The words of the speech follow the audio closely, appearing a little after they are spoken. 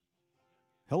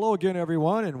Hello again,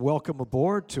 everyone, and welcome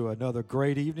aboard to another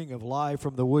great evening of Live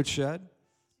from the Woodshed.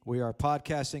 We are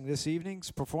podcasting this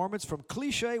evening's performance from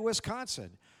Cliche,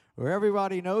 Wisconsin, where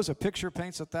everybody knows a picture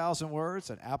paints 1,000 words,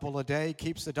 an apple a day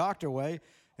keeps the doctor away,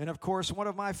 and of course, one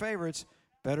of my favorites,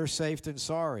 better safe than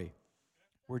sorry.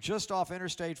 We're just off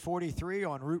Interstate 43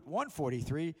 on Route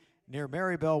 143 near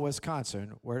Marybelle,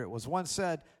 Wisconsin, where it was once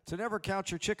said to never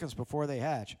count your chickens before they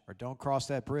hatch, or don't cross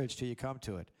that bridge till you come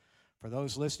to it. For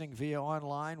those listening via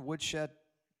online,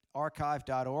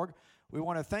 woodshederchive.org, we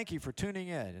want to thank you for tuning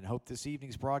in and hope this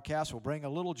evening's broadcast will bring a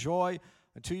little joy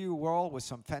to you world with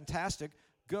some fantastic,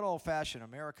 good old-fashioned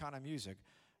Americana music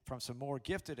from some more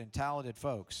gifted and talented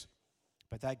folks.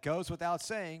 But that goes without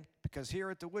saying, because here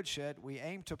at the Woodshed, we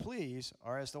aim to please,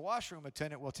 or as the washroom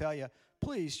attendant will tell you,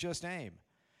 please just aim.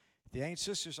 The Ain't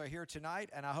Sisters are here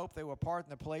tonight, and I hope they will pardon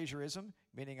the plagiarism,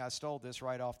 meaning I stole this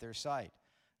right off their site.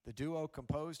 The duo,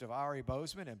 composed of Ari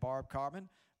Bozeman and Barb Carmen,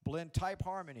 blend type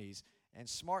harmonies and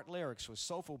smart lyrics with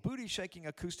soulful booty-shaking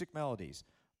acoustic melodies.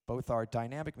 Both are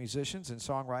dynamic musicians and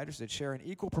songwriters that share an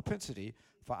equal propensity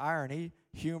for irony,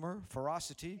 humor,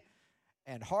 ferocity,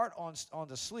 and heart on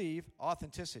the sleeve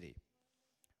authenticity.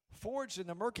 Forged in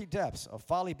the murky depths of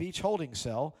Folly Beach holding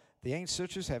cell, the Ain't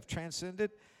Sisters have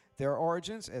transcended their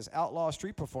origins as outlaw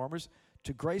street performers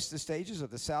to grace the stages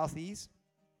of the Southeast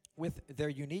with their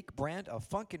unique brand of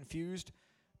funk-infused,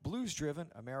 blues-driven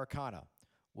Americana.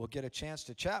 We'll get a chance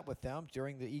to chat with them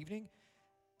during the evening,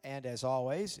 and as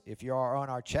always, if you are on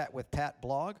our Chat with Pat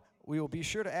blog, we will be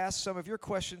sure to ask some of your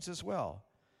questions as well.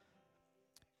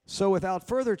 So without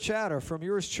further chatter from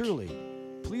yours truly,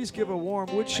 please give a warm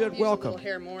Woodshed welcome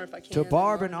to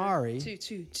Barb and Ari,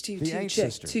 the Ain't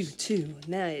Sisters. Two.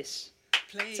 Nice.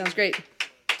 Sounds great.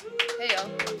 Hey, y'all.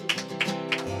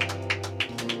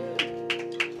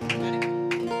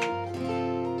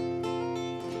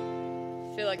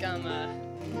 I feel like I'm,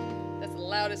 that's the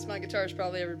loudest my guitar's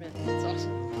probably ever been. That's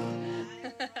awesome.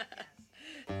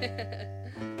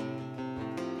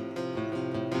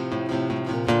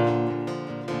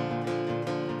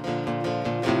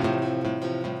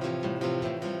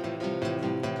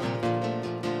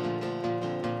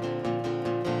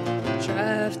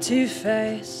 Drive too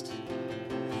fast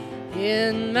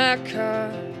in my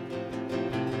car.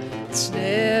 It's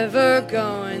never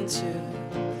going to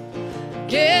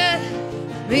get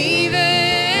me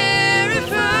very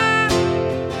far.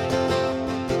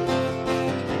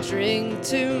 I drink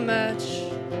too much,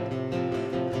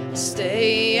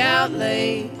 stay out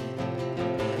late.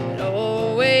 It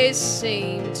always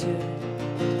seem to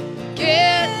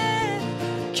get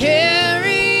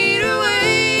carried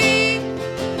away.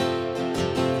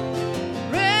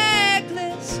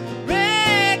 Reckless,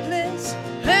 reckless,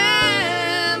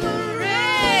 I'm a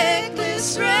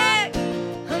reckless wreck.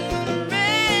 I'm a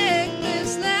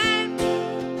reckless life.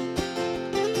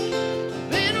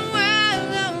 Been a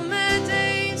while on my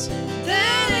days,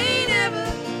 that ain't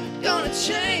ever gonna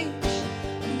change.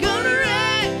 I'm gonna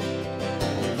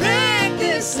wreck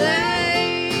this life.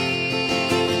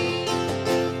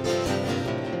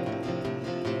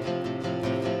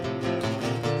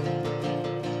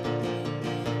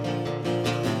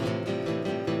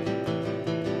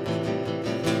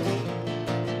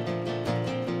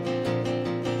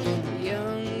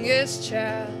 Youngest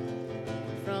child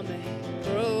from a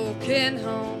broken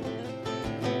home,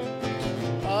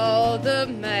 all the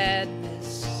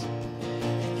madness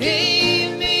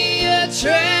gave me a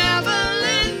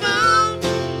traveling bone.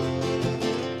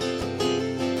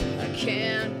 I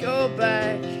can't go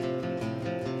back,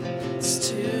 it's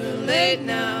too late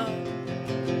now.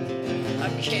 I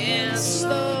can't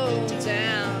slow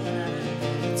down,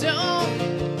 I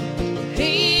don't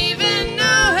even know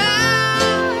how.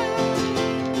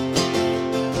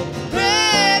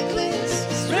 Reckless,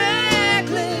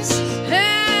 reckless,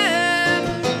 I'm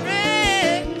a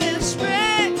reckless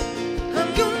wreck.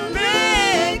 I'm gonna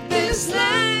wreck this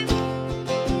life.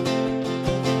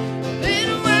 Been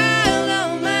a while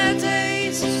on my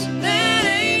days, that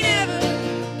ain't ever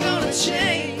gonna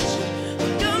change.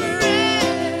 I'm gonna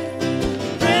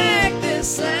wreck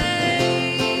this life.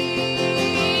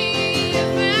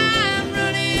 If I'm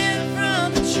running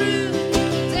from the truth,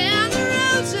 down the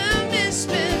roads of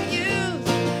misspent youth,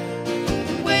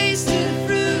 wasted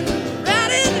fruit,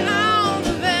 rotting on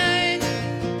the vine.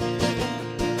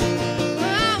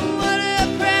 Oh, what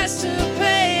a price to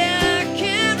pay! I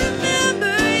can't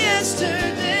remember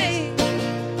yesterday.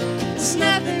 It's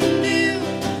nothing new,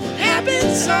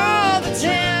 happens all the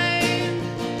time.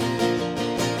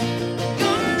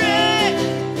 Gonna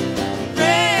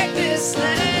wreck this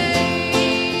life.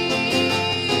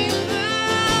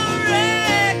 Oh,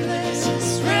 reckless,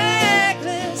 it's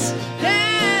reckless.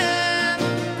 I'm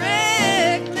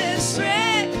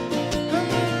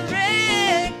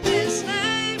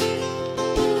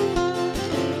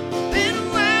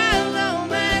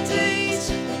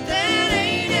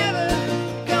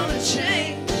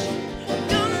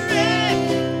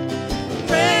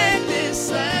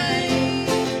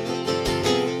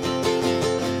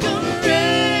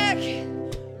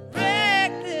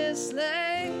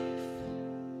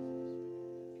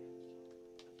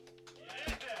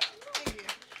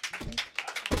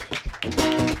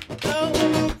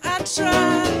Though I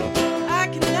try, I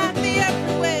cannot be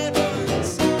everywhere at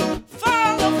once.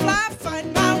 Follow, fly,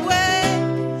 find my way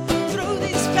through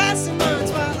these passing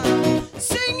months while I'm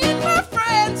singing my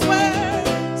friends'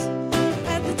 words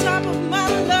at the top of my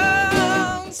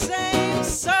lungs. Same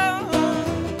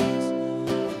songs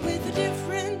with a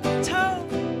different tone,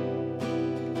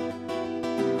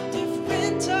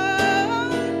 different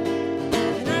tone,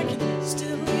 and I can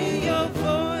still hear your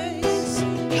voice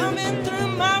coming through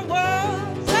my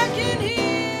walls. I can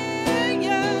hear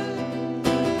you.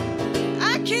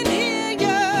 I can hear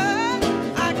you.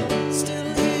 I can still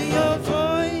hear your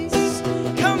voice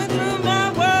coming through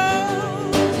my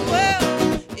walls. Well,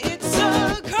 it's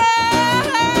a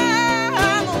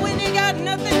crime when you got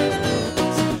nothing to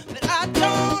lose, but I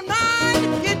don't mind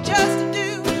if you just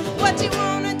do what you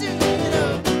wanna do. You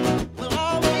know, we'll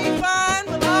all be fine.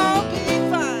 We'll all be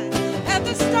fine at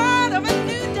the start of a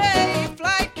new day.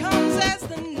 Flight comes as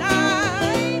the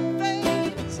night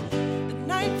fades. The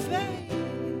night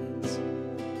fades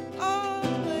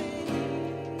always.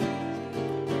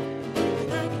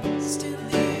 And I can still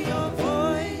hear your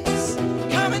voice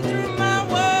coming through my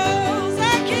walls. I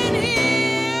can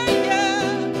hear you.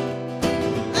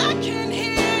 I can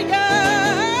hear you.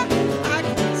 I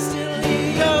can still hear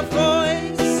your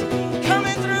voice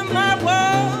coming through my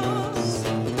walls.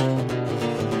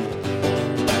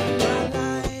 My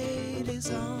light is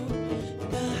on,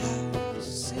 the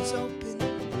house is open.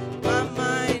 My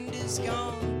mind is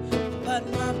gone, but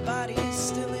my body is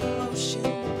still in motion.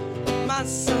 My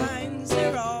signs,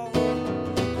 they're all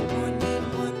pointing in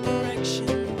one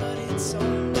direction, but it's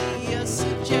only a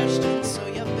suggestion, so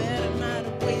you better not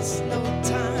waste no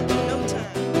time, no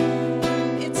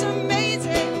time. It's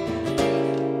amazing,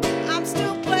 I'm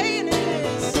still playing in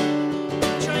this,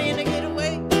 trying to get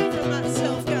away from my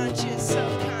self-conscious,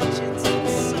 subconscious.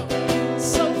 It's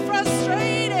so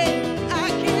frustrated, I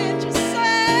can't just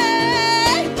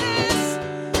say this,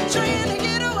 trying to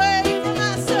get away from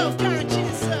my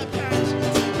self-conscious, subconscious.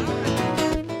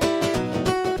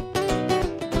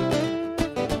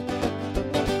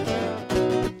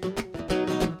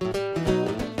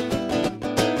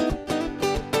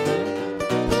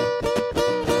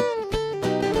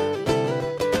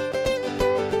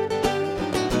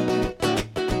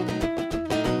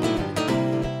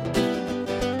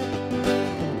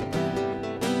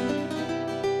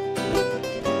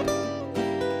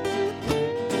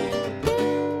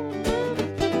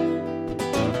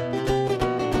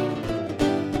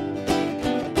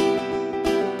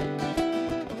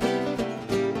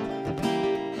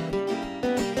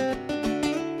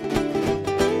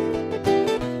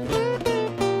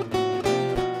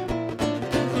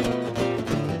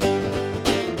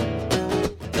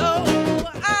 Though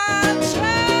I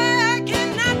try, I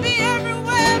cannot be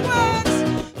everywhere at once.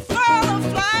 Follow,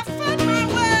 fly, find my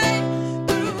way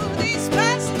through these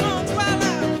past months while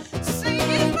I'm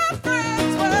singing my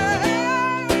friends'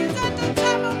 words at the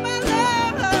top of my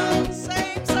lungs.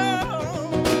 Same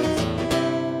songs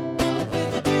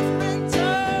with a different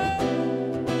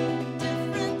tone,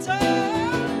 different tone.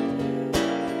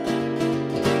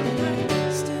 I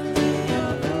can still hear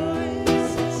your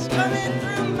voice coming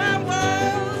through my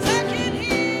walls. I can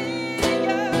hear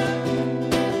you.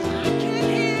 I can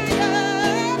hear you.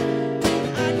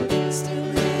 I can still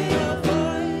hear your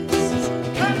voice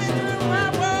coming through my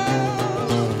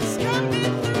walls,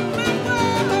 coming through my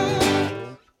walls.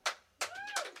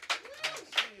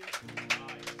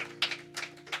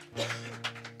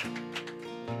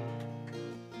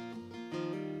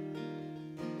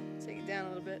 Take it down a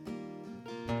little bit.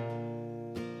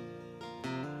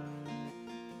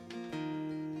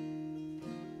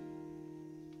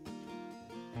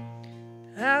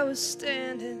 I was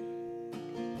standing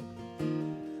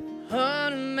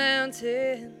on a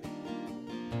mountain,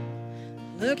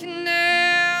 looking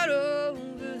out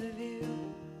over the view.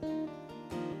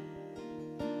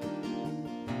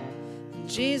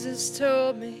 Jesus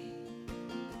told me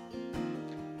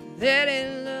that He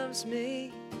loves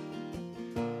me,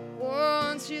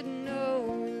 wants you to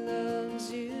know He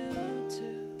loves you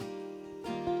too.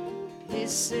 He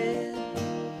said,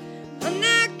 I'm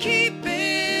not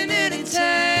keeping any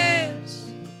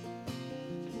tabs,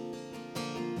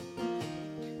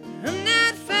 I'm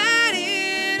not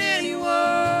fighting any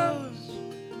wars.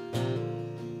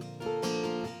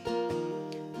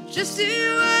 Just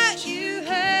do what you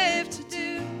have to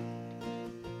do.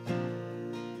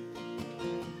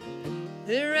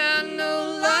 There are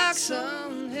no locks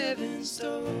on heaven's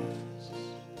doors.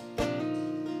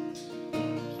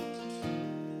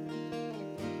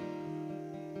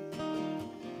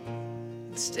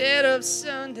 Instead of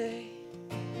Sunday,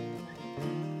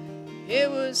 It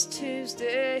was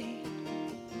Tuesday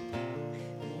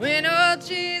when old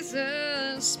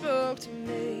Jesus spoke to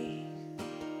me.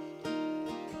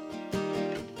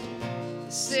 He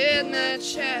said, my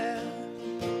child,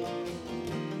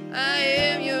 I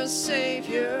am your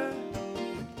Savior.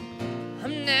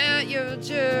 I'm not your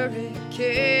jury,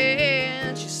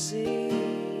 can't you see?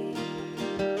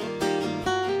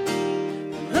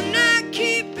 I'm not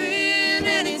keeping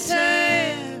any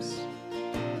tabs.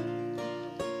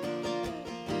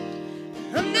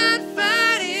 I'm not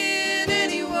fighting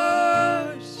any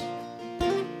wars.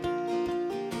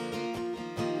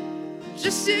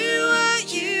 Just do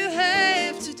what you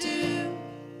have to do.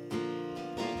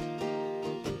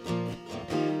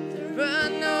 There are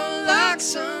no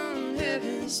locks on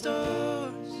heaven's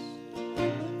doors.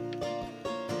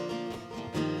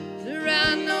 There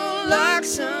are no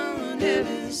locks on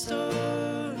heaven's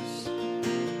doors.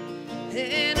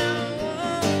 And I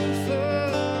won't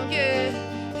forget,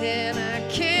 and I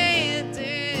can't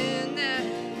deny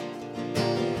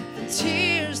the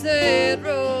tears that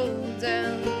rolled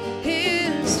down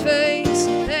his face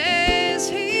as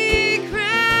he cried.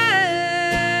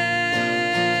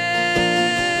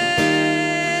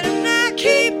 I'm not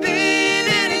keeping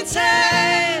any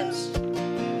tabs,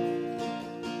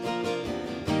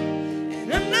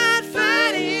 and I'm not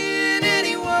fighting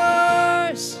any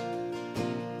wars.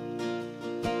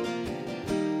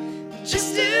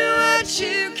 Just do what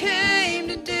you came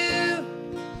to do.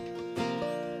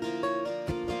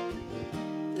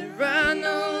 There are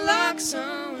no locks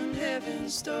on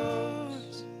heaven's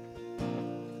doors.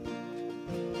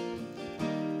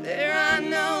 There are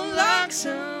no locks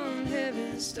on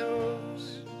heaven's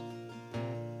doors.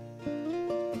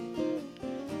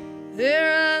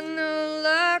 There are no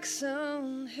locks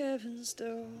on heaven's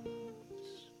doors.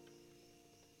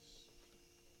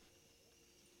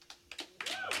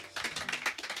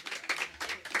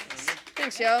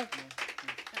 Thanks, y'all.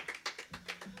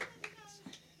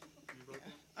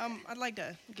 I'd like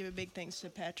to give a big thanks to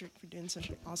Patrick for doing such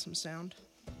an awesome sound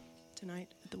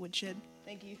tonight at the Woodshed.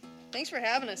 Thank you. Thanks for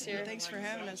having us here. Thanks for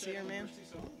having us here, man.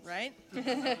 Right? This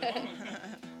feels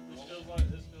like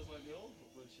the old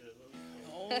Woodshed.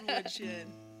 Old Woodshed.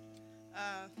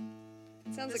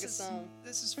 Sounds like a song.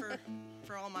 This is for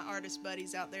all my artist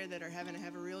buddies out there that are having to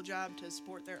have a real job to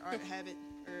support their art habit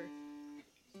or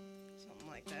something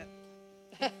like that.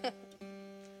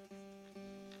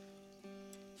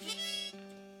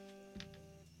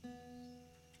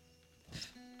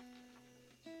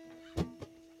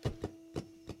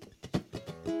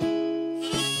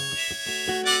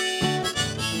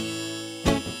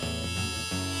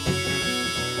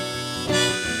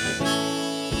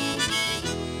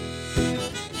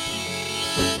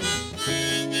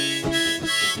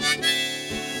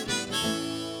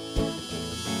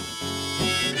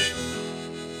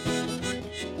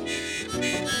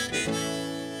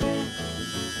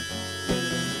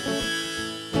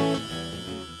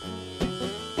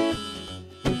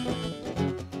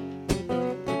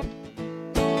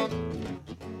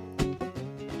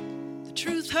 The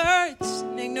truth hurts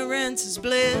and ignorance is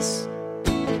bliss.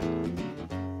 And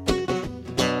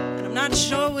I'm not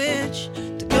sure which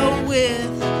to go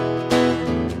with.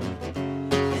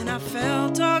 And I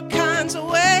felt all kinds of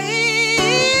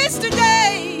ways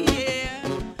today, yeah.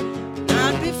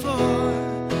 Not before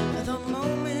the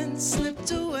moment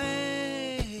slipped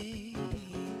away.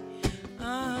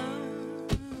 I'm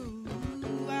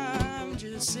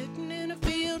just sitting in a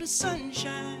field of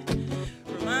sunshine.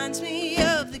 Reminds me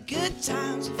of the good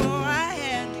times before I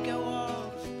had to go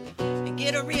off and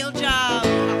get a real job.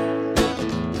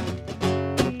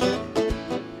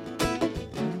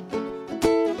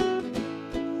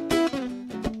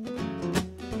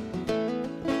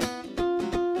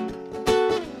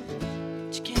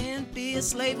 But you can't be a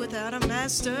slave without a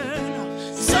master.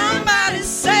 No. Somebody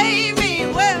save me.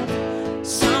 Well,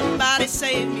 somebody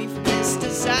save me from this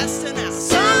disaster now.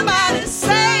 Somebody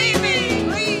save me,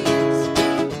 please.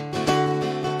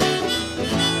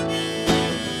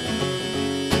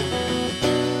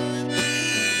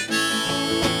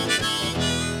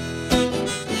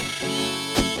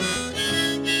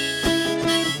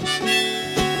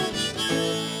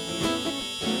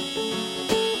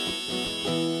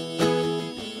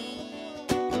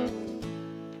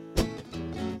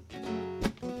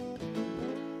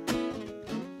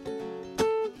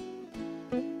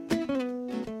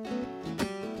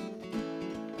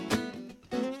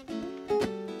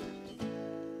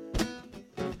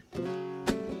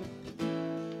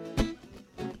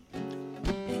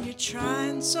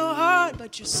 Trying so hard,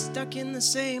 but you're stuck in the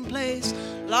same place.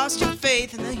 Lost your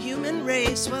faith in the human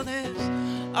race. Well, there's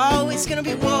Always gonna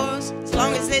be wars. As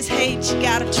long as there's hate, you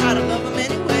gotta try to love them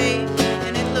anyway.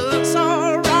 And it looks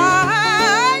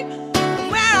alright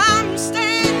where I'm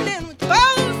standing with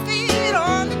both feet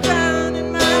on the ground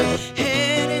and my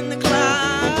head in the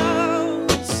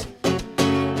clouds.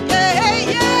 Yeah,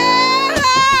 yeah.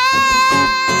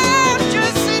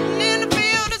 Just sitting in a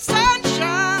field of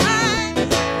sunshine.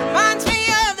 Reminds me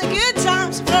of the good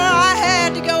times before I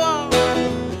had to go on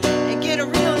and get a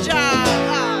real job.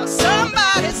 Oh,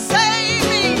 somebody save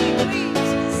me, please.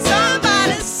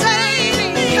 Somebody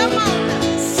save me. Come on.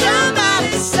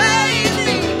 Somebody save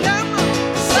me. Come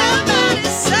on. Somebody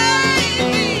save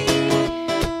me.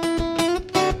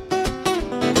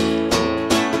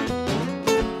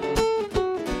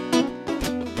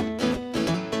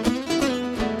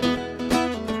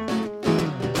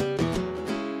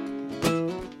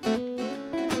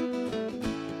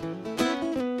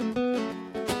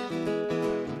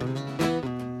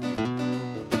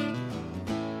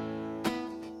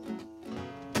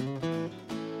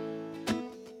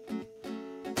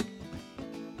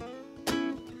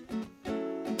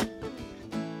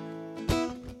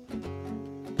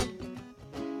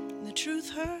 The truth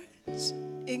hurts,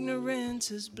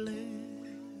 ignorance is bliss.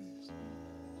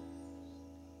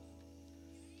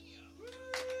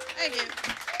 Thank you.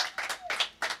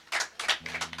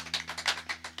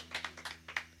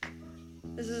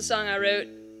 This is a song I wrote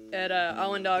at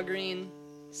Allendale Green,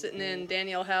 sitting in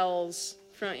Danielle Howell's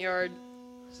front yard.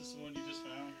 Is this the one you just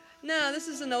found? No, this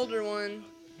is an older one.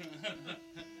 This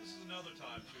is another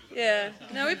time too. Yeah.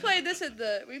 No, we played this at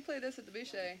the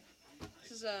Boucher.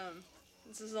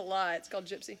 This is a lie. It's called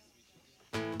Gypsy.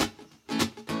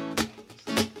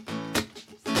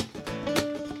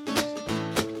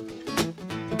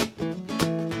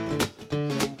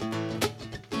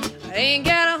 I ain't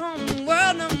got a home in the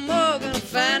world no more. Gonna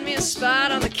find me a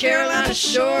spot on the Carolina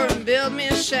shore and build me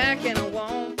a shack, and I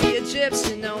won't be a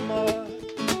gypsy no more.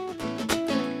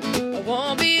 I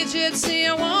won't be a gypsy,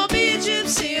 I won't be a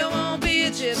gypsy, I won't be a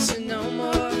gypsy no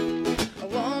more. I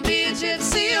won't be a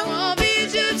gypsy, I won't be a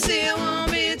gypsy, I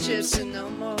won't be a gypsy no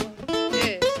more.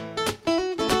 Yeah.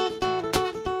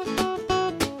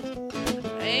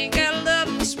 I ain't got a love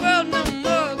in this world no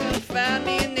more. Gonna find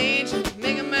me an angel,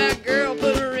 make her my girl,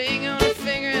 put a ring on her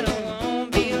finger, and I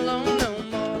won't be alone no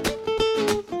more.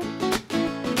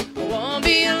 I won't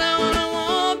be alone, I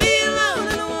won't be alone,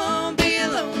 and I won't be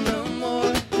alone no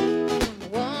more. I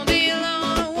won't be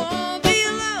alone, I won't be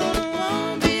alone, I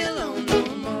won't be alone no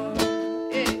more.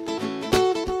 Yeah.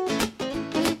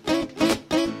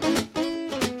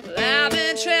 Well, I've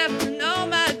been traveling all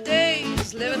my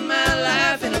days, living my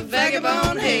life in a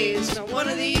vagabond haze. Now one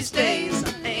of these days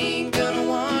I ain't gonna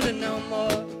wander no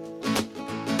more.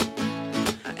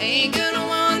 I ain't gonna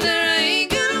wander, I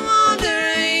ain't gonna wander,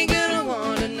 I ain't gonna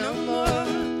wander no more.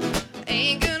 I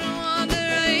ain't gonna wander,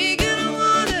 I ain't gonna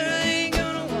wander, I ain't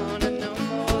gonna wander no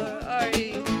more. Are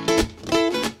you?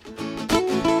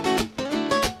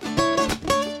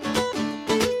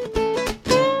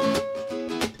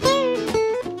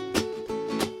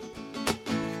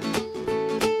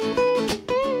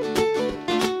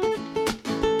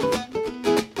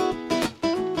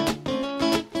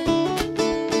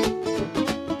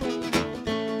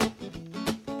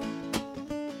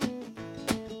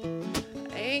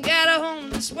 I ain't got a home in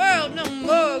this world no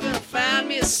more. Gonna find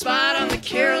me a spot on the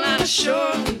Carolina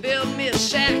shore and build me a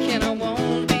shack, and I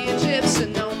won't be a gypsy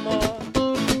no more.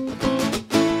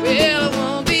 Well, I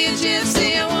won't be a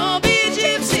gypsy, I won't be a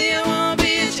gypsy, I won't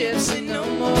be a gypsy no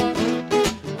more.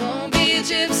 I won't be a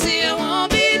gypsy, I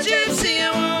won't be a gypsy,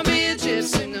 I won't be a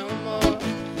gypsy no more.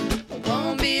 I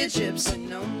won't be a gypsy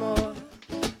no more.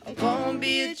 I won't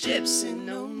be a gypsy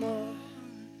no more.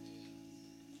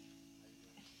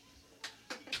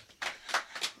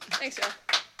 Thanks, y'all.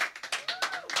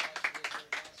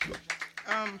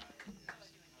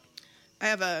 I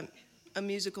have a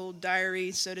musical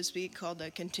diary, so to speak, called a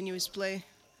continuous play.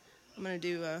 I'm going to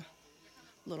do a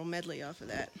little medley off of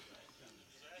that.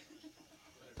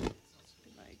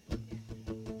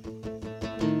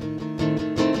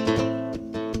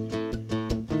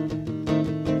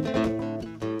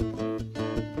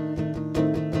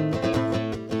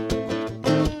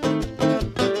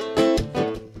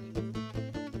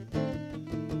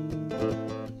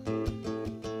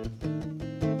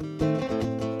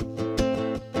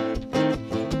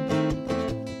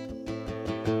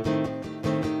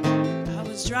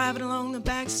 Driving along the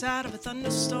backside of a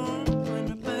thunderstorm,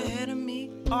 when up ahead of me,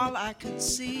 all I could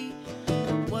see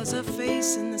was a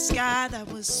face in the sky that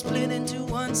was split into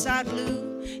one side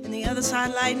blue and the other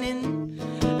side lightning.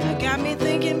 That got me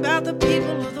thinking about the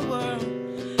people of the world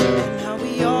and how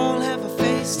we all have a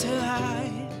face to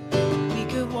hide.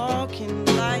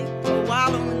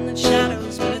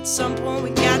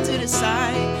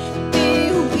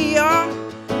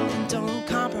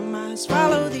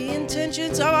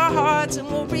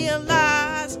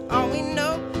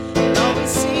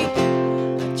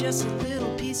 just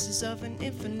little pieces of an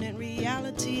infinite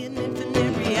reality, an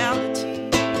infinite reality.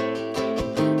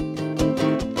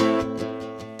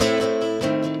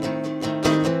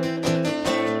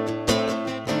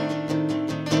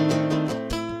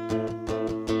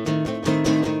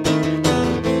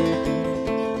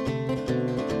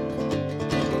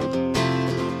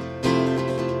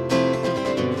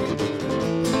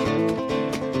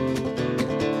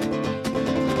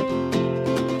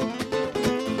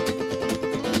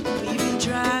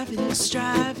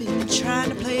 Striving, trying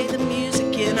to play the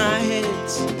music in our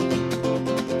heads.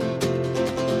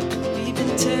 We've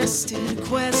been tested,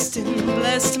 questioned,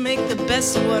 blessed to make the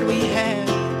best of what we have.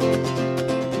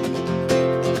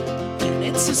 And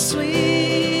it's a sweet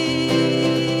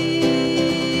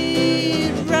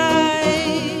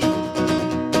ride.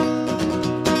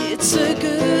 It's a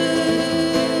good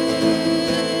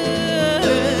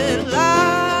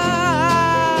life.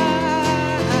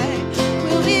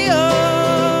 We'll be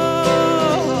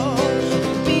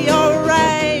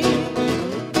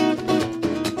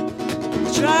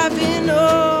driving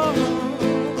all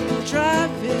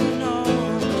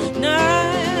night.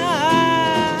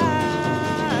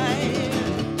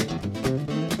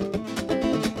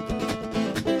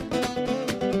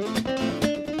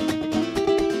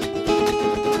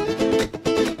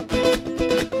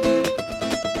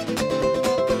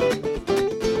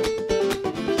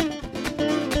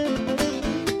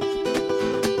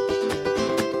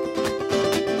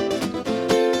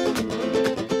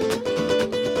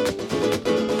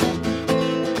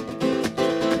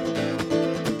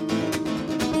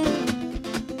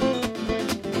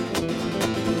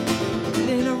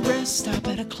 Stop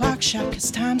at a clock shop,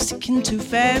 cause time's ticking too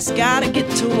fast. Gotta get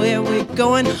to where we're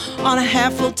going on a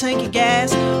half-full tank of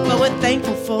gas. But we're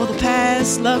thankful for the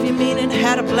past. Love you meaning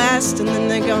had a blast, and then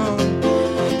they're gone,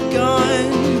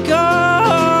 gone,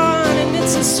 gone. And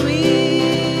it's a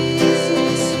sweet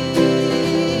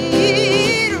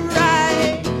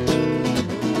ride.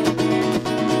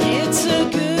 It's a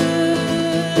good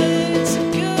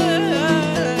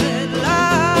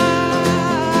life.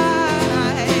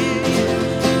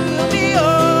 We'll be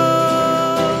alright.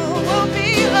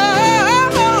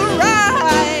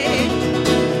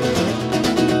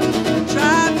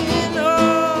 Driving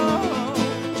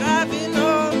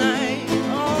all night,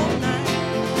 all night.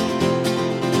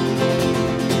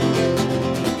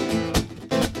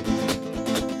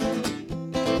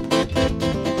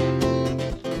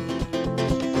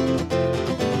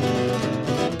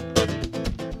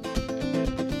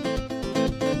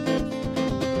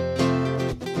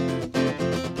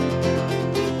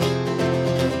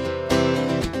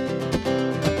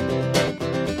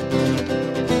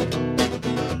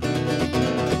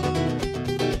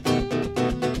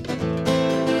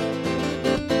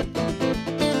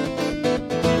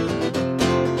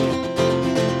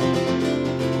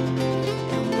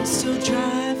 And we're still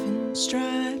driving,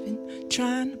 striving,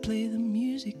 trying to play the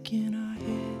music in our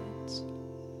heads.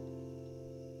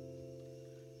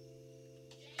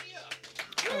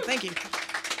 Oh, thank you.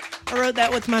 I wrote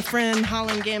that with my friend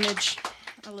Holland Gamage.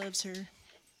 I loves her.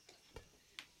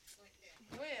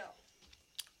 Well,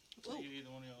 So you either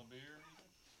one of y'all beer?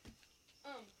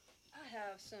 I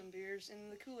have some beers in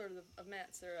the cooler of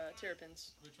Matt's. They're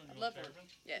Terrapins. Which one? I'd You love want one.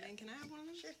 Terrapin? Yeah. Man, can I have one of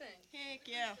them? Sure thing. Heck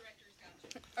yeah.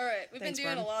 All right, we've Thanks, been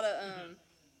doing Barbie. a lot of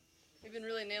we've been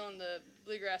really nailing the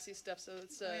bluegrassy stuff. So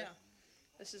it's Oh, yeah.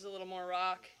 this is a little more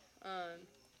rock. I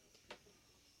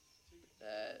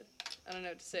don't know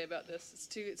what to say about this. It's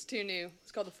too new.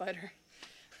 It's called The Fighter.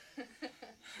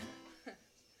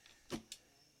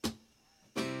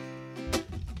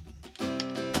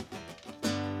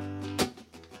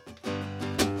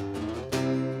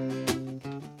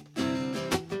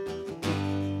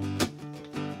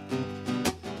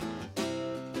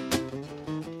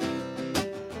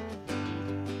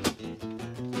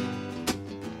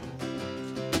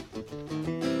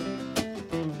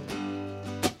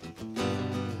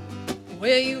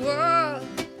 Where you are,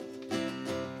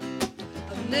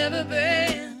 I've never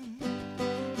been.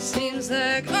 Seems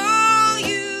like all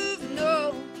you've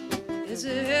known is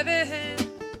a heavy hand.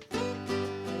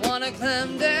 I wanna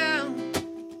climb down,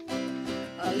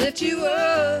 I'll lift you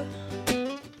up,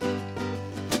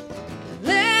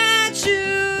 let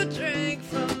you drink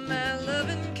from my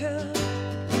loving cup.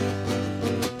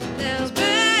 Now,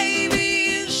 baby,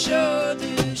 you sure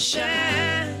do shine.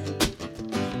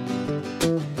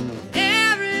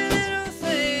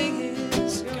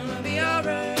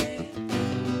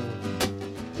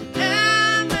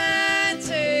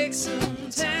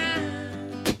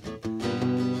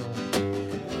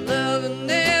 Love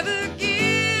never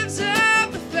gives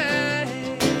up the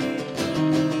fight.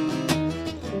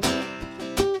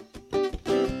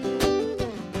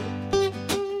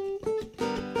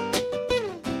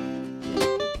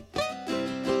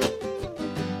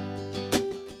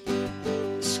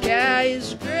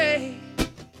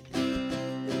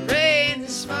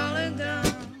 is falling down.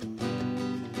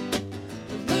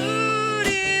 The mood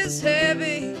is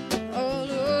heavy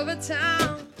all over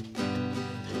town.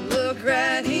 Look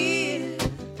right here,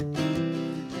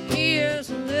 here's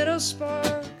a little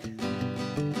spark.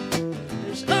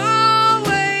 There's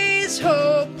always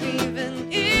hope,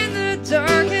 even in the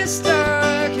darkest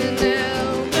dark. And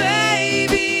now,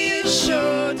 baby, you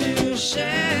sure do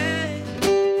shine.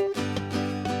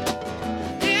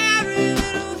 Every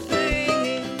little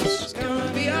thing is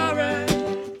gonna be alright.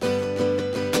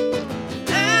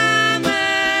 I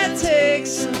might take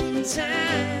some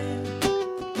time.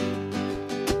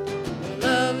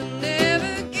 Love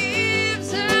never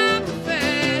gives up a fight.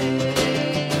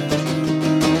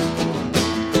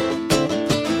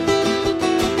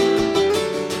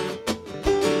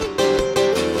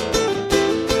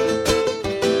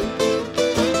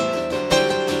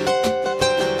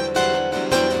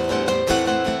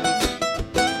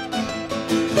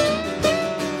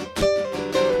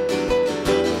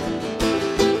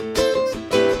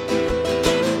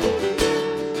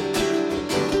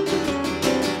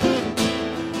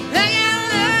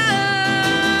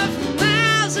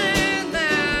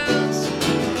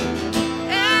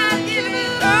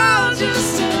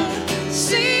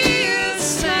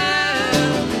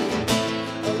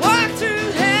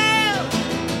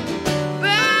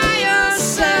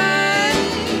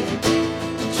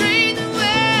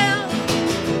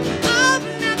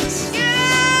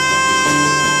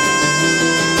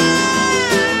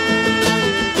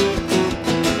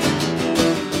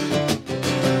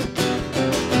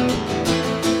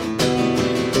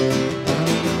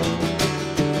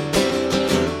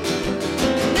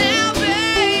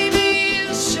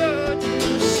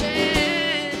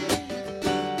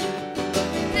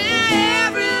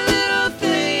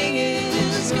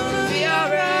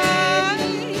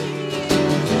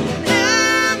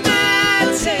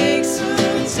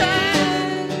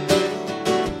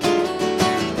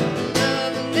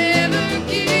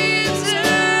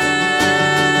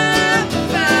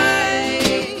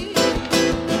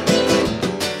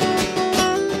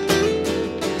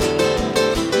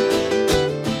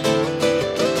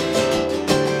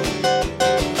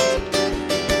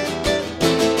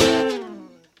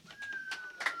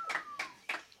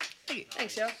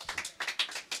 Thanks, y'all.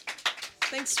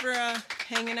 Thanks for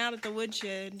hanging out at the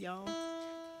woodshed, y'all.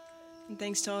 And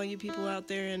thanks to all you people out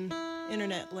there in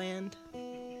internet land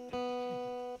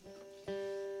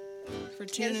for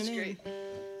tuning This is in. great.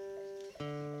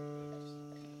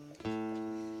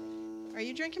 Are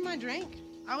you drinking my drink?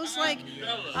 I was like,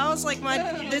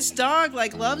 this dog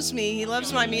like loves me. He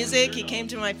loves my music. He came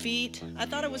to my feet. I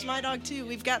thought it was my dog too.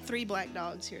 We've got 3 black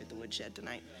dogs here at the woodshed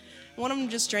tonight. One of them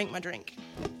just drank my drink.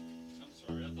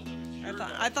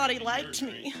 I thought he liked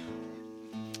me.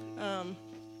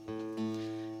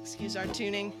 Excuse our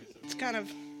tuning. It's kind of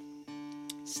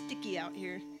sticky out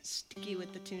here. Sticky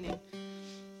with the tuning.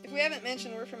 If we haven't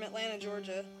mentioned, we're from Atlanta,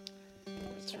 Georgia. I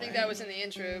think that was in the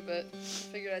intro, but I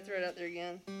figured I'd throw it out there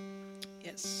again.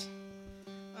 Yes.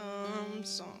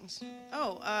 Songs.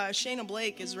 Oh, Shayna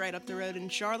Blake is right up the road in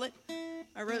Charlotte.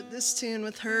 I wrote this tune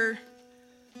with her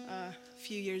a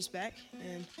few years back,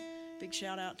 and big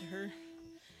shout out to her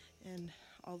and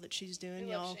all that she's doing.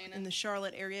 We love Y'all Shayna. in the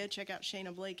Charlotte area, check out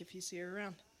Shayna Blake if you see her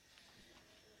around.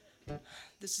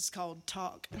 This is called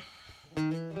Talk.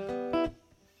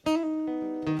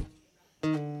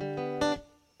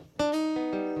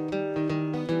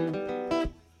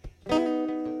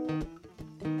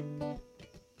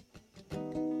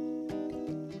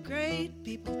 Great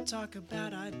people talk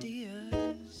about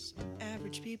ideas.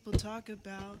 Average people talk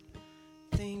about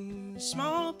things.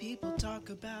 Small people talk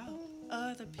about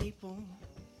other people.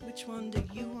 Which one do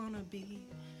you want to be?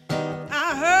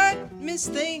 I heard Miss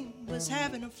Thing was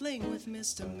having a fling with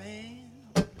Mr. Man.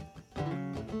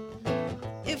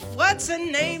 If what's her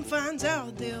name finds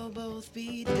out, they'll both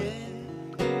be dead.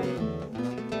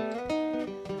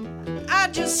 I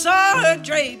just saw her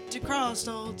draped across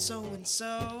old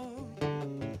so-and-so.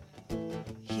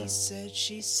 He said,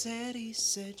 she said, he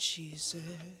said, she said.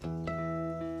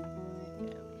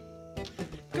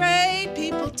 Great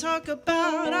people talk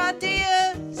about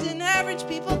ideas, and average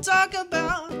people talk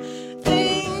about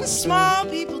things. Small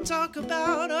people talk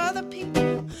about other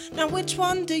people. Now which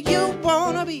one do you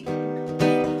wanna be?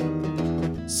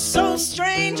 So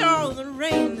strange, all the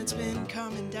rain that's been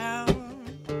coming down.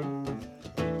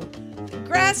 The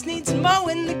grass needs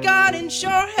mowing, the garden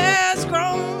sure has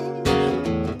grown.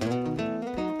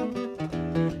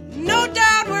 No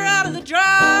doubt we're out of the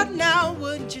drought now,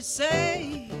 wouldn't you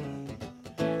say?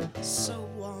 So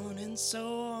on and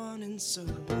so on and so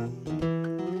on.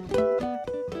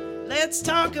 Let's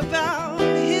talk about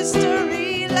history.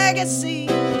 legacy,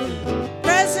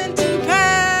 present and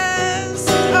past.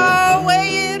 Oh,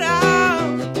 weigh it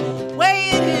out,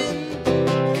 weigh it in,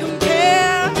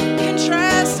 compare,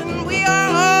 contrast, and we are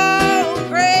all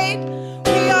great.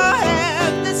 We all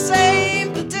have the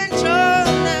same potential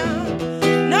now.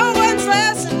 No one's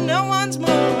less and no one's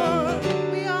more.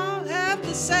 We all have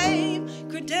the same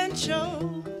credentials.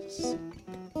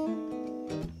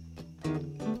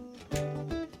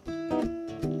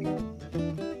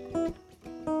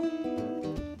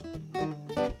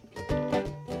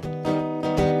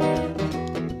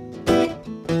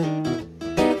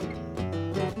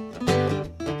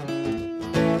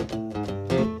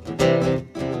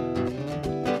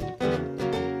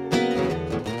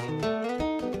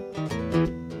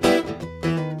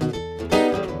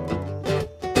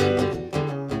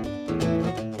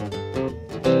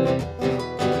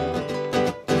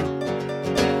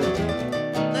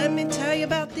 Let me tell you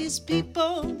about these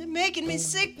people. They're making me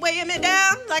sick, weighing me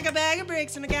down like a bag of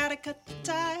bricks, and I gotta cut the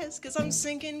ties, 'cause I'm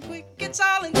sinking quick. It's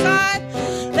all inside.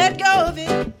 Let go of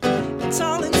it. It's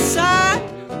all inside.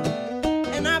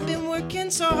 And I've been working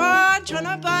so hard, trying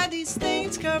to buy these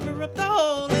things, cover up the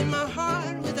hole in my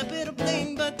heart with a bit of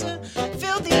bling, but to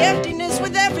fill the emptiness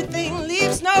with everything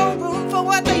leaves no room for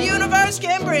what the universe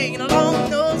can bring. And along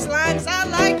those lines, I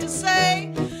like to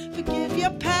say, forgive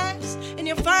your past and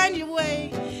you'll find your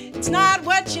way. It's not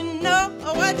what you know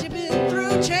or what you've been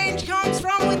through. Change comes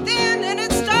from within, and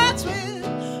it starts with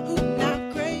who not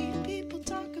great people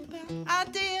talk about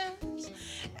ideas.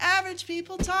 Average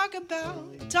people talk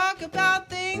about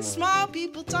things. Small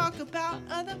people talk about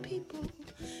other people.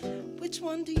 Which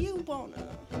one do you wanna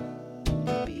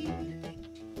be?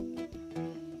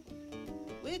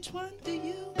 Which one do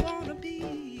you wanna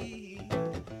be?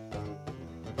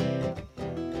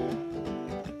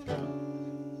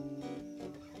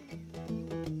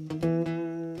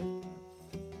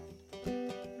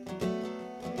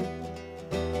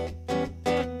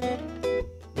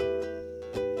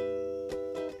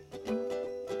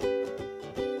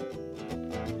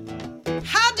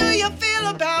 How do you feel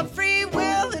about free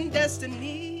will and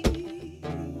destiny?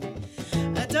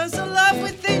 Does the love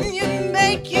within you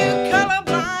make you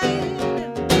colorblind?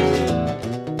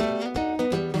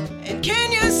 And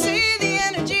can you see the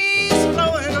energies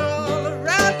flowing all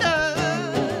around us?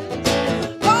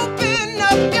 Open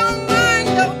up your mind,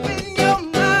 open your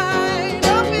mind,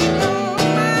 open your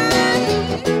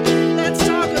mind. Let's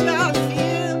talk about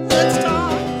fear, let's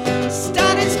talk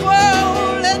status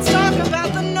quo, let's talk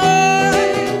about the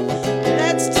norm.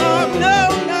 Let's talk no,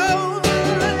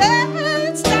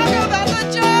 let's talk about the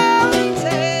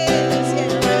Joneses.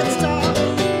 Yeah, let's talk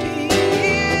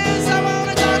peace. I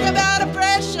wanna talk about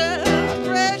oppression,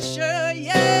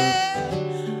 yeah.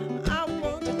 I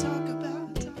want to talk about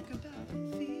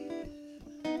fear.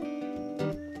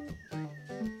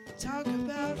 Talk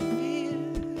about fear.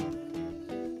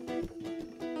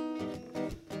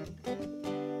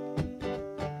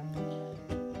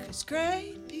 'Cause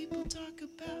great people talk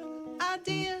about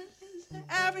ideas.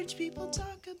 Average people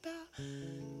talk about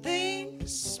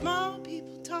things. Small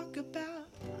people talk about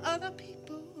other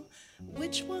people.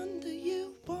 Which one do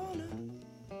you wanna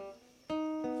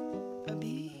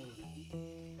be?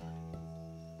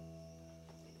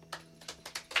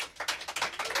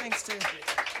 Thanks to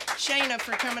Shayna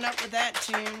for coming up with that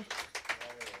tune.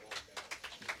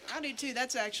 I do too.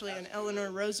 That's actually an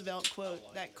Eleanor Roosevelt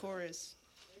quote, that chorus.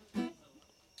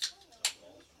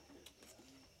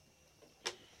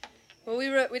 Well,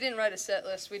 we didn't write a set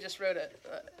list. We just wrote a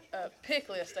pick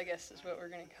list, I guess is what we're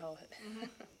gonna call it.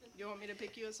 You want me to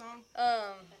pick you a song?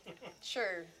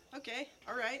 Sure. Okay,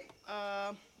 all right.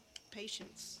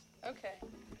 Patience. Okay.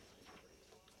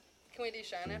 Can we do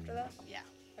Shine after that? Yeah.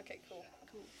 Okay, cool.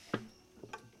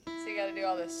 So you got to do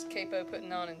all this capo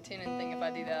putting on and tuning thing if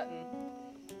I do that, and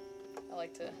I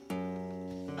like to.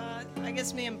 I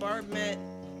guess me and Barb met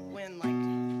when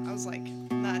I was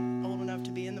not old enough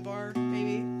to be in the bar,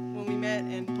 maybe, when we met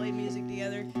and played music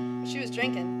together. She was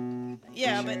drinking.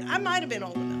 Yeah, Sure. but I might have been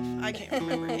old enough. I can't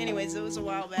remember. Anyways, it was a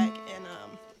while back,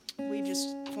 and we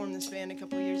just formed this band a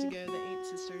couple of years ago, the Eight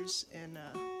Sisters, and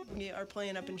we are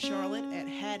playing up in Charlotte at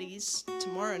Hattie's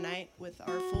tomorrow night with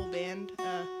our full band,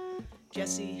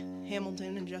 Jesse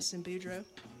Hamilton and Justin Boudreaux.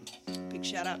 Big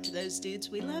shout out to those dudes.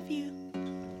 We love you.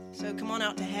 So come on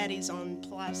out to Hattie's on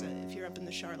Plaza if you're up in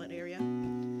the Charlotte area.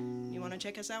 You want to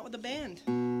check us out with the band.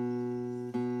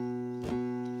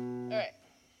 All right.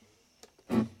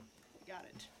 Got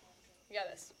it. You got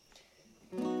this.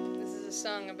 This is a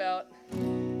song about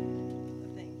The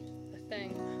thing. a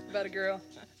thing, about a girl.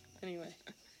 Anyway.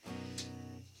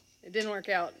 It didn't work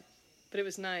out, but it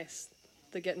was nice.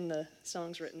 the getting the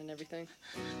songs written and everything.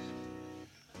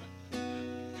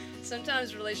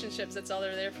 Sometimes relationships, that's all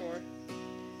they're there for.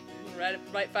 You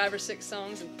write 5 or 6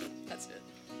 songs and that's it.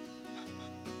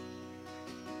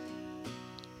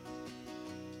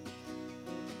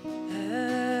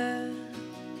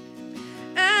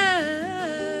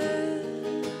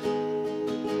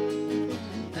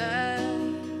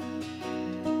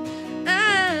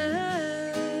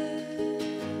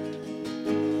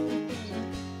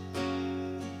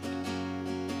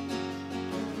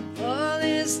 All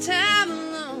this time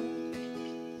alone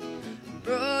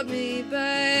brought me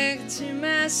back to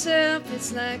myself.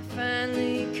 It's like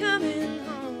finally coming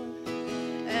home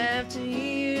after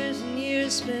years and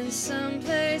years spent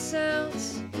someplace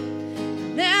else.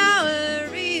 Now I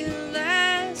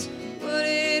realize what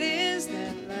it is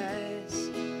that lies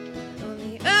on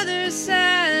the other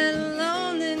side of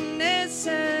loneliness.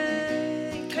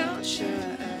 I caught your eye.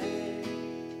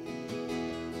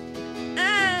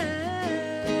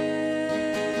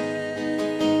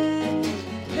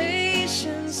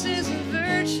 Patience is a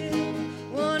virtue,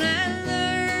 one I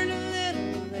learned a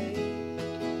little late.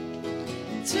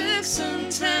 It took some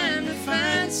time to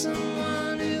find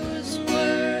someone who was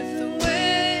worth the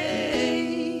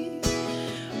wait,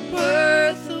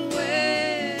 worth the wait.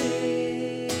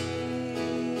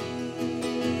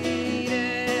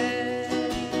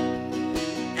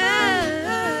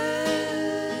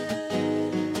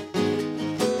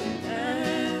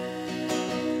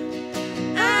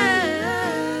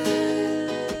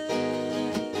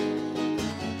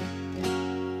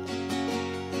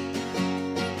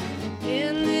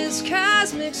 In this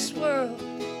cosmic swirl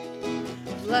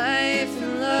of life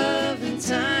and love and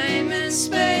time and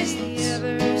space, the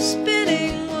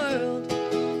ever-spinning world,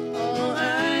 all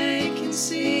I can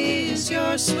see is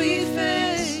your sweet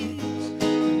face.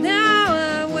 Now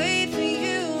I wait for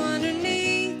you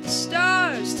underneath the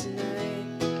stars tonight.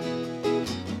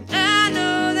 I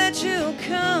know that you'll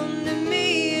come to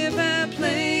me if I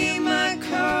play my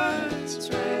cards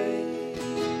right.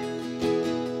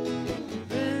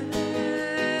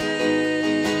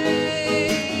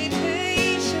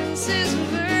 Patience is a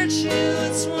virtue,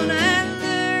 it's one I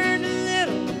learned a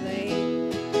little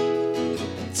late.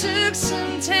 It took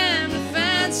some time to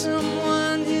find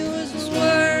someone who was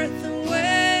worth the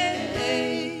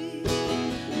wait,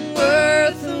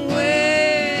 worth the wait.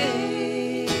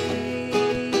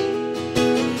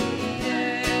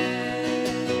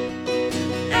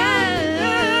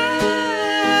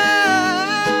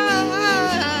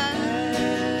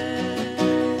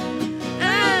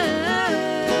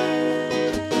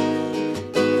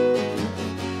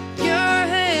 Your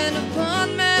hand upon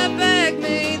my back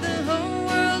made the whole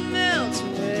world melt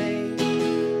away.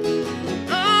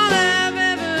 All I've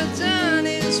ever done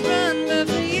is run, but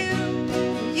for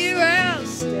you I'll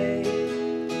stay.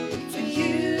 For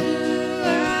you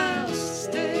I'll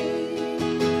stay.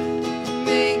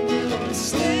 Make me wanna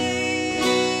stay.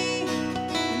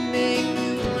 Make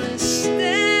me wanna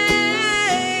stay.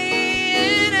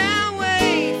 And I'll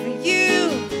wait for you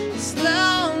as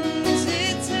long as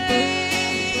it takes.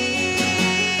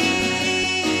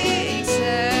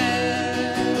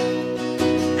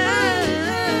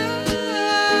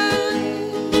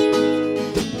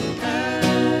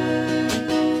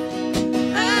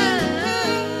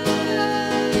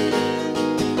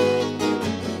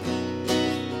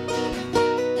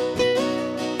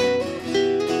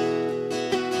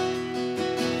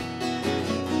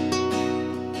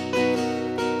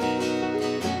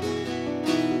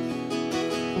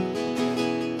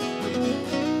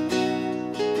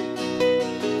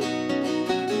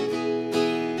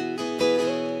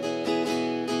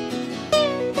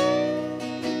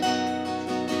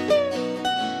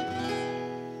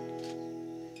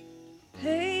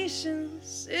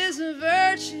 Patience is a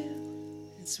virtue,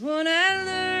 it's one I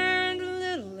learned a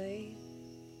little late.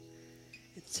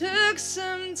 It took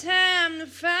some time to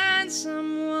find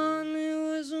someone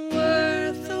who was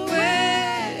worth the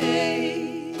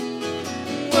wait,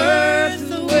 worth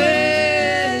the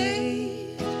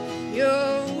wait.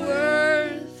 You're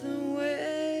worth the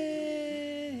wait.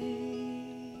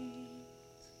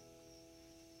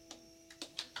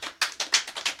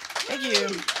 Thank you.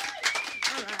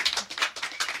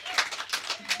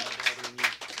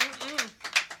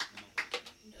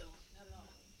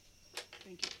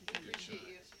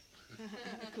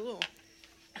 Cool.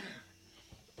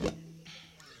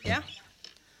 Yeah.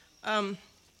 I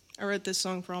wrote this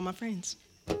song for all my friends.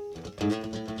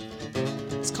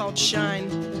 It's called Shine.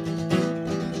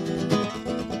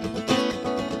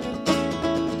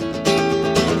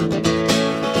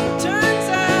 Turns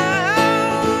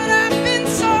out I've been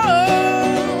so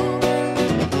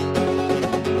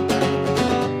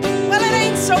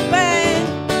so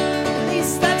bad. At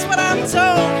least that's what I'm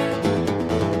told.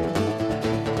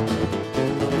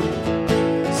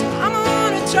 So I'm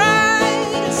gonna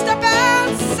try to step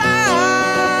outside,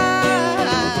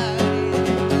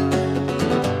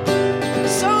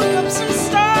 soak up some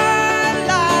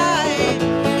starlight.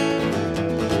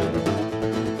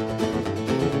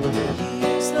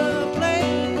 Here's the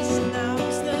place,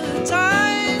 now's the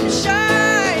time to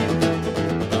shine.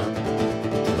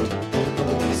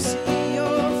 See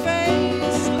your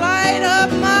face light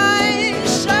up my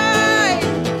shine.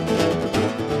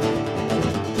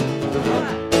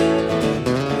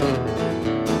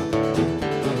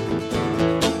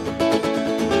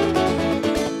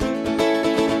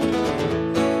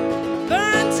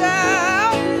 Burnt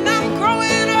out and I'm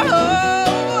growing old.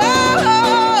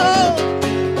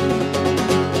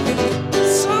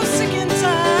 So sick and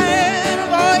tired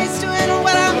of always doing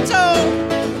what I'm told.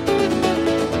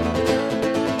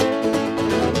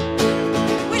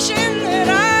 Wishing that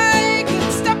I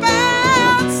could step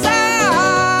outside,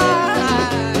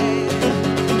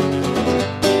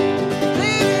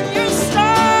 live in your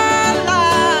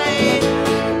starlight.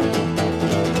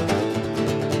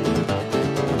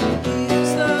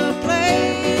 Here's the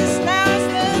place, now's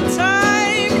the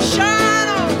time to shine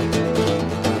on.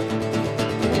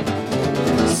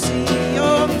 See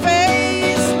your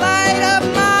face light up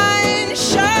mine,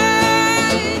 shine.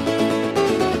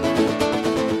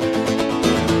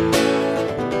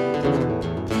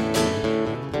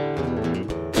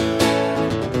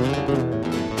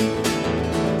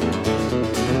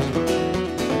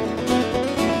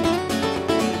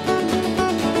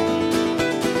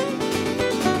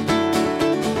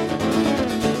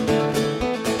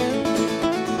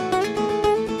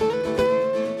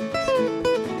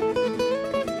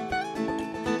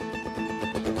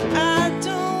 I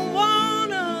don't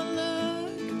wanna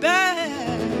look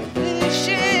back,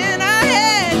 wishing I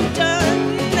had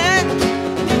done that.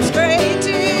 It's great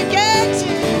to get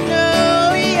to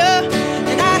know you,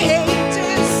 and I hate to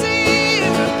see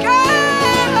you go.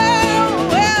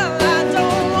 Well, I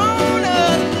don't wanna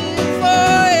live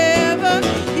forever.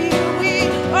 Here we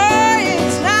are,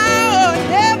 it's now or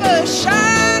never.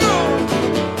 Shine on,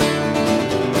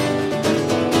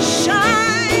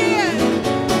 shine.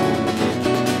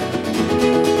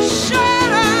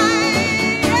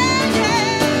 Shine, yeah,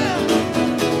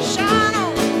 yeah. Shine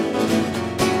on.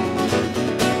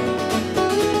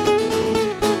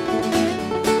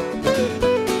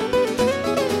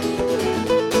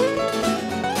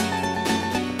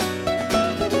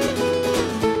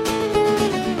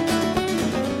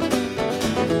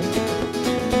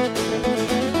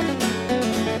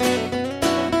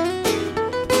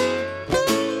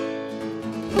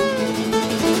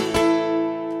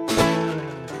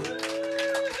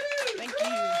 Thank you.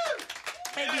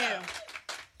 Thank you.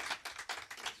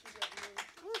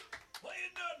 Play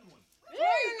another one.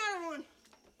 Play another one.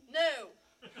 No.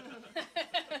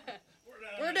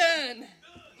 We're done.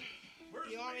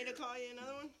 You want me to call you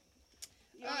another one?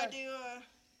 You want to do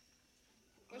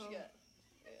What you got?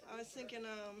 I was thinking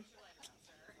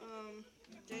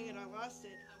dang it, I lost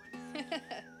it.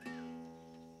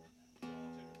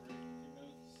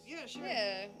 Yeah, sure.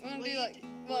 Yeah, we're gonna do like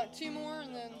what, 2 more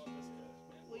and then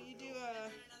Will you do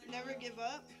Never Give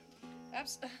Up?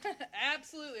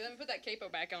 absolutely. Let me put that capo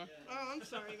back on. Oh, I'm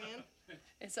sorry, man.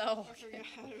 It's all I forgot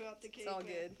about the it's capo. all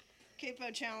good.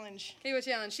 Capo challenge. Capo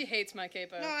challenge. She hates my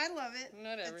capo. No, I love it.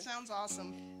 Whatever. It sounds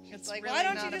awesome. It's like, really why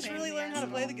don't not you a just pain really in the learn how to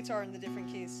ass. play the guitar in the different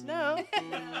keys? No.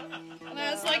 And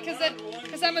I was like,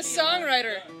 because I'm a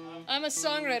songwriter. I'm a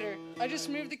songwriter. I just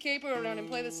move the capo around and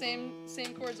play the same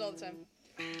chords all the time.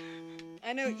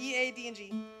 I know E, A, D, and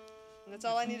G. And that's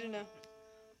all I need to know.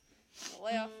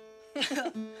 Lay off.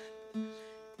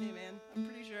 Hey, man, I'm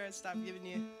pretty sure I stopped giving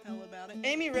you hell about it.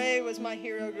 Amy Ray was my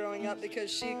hero growing up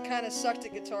because she kind of sucked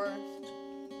at guitar.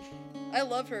 I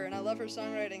love her and I love her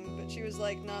songwriting, but she was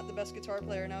like not the best guitar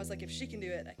player, and I was like, if she can do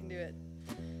it, I can do it.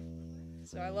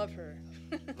 So I love her.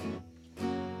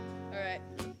 All right.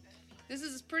 This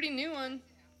is a pretty new one.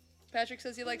 Patrick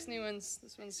says he likes new ones.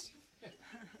 This one's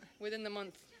within the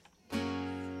month.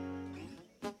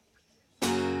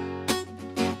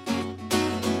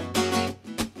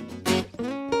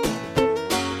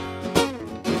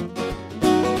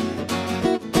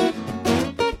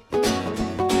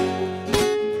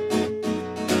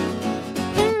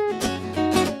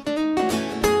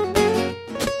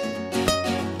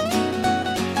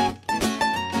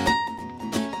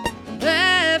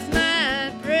 Life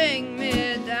might bring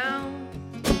me down.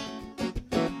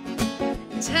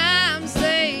 Times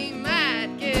they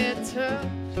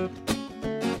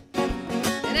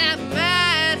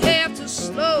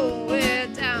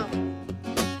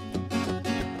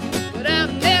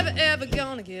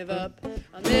give up.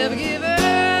 I'll never give up.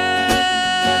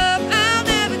 I'll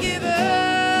never give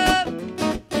up.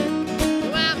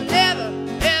 No, I'm never,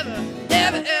 ever,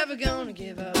 never, ever gonna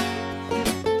give up.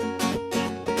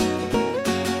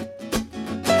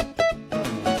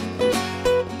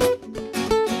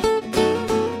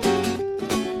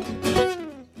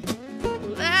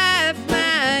 Life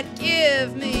might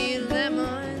give me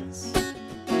lemons.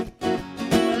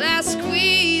 Well, I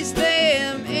squeeze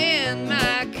them in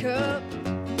my cup.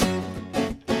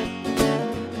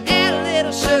 Add a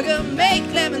little sugar, make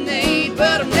lemonade.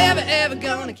 But I'm never ever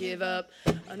gonna give up.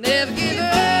 I'll never give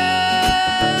up.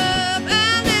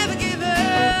 I'll never give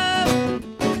up.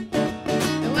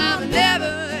 No, I'm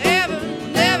never ever,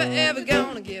 never ever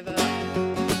gonna give up.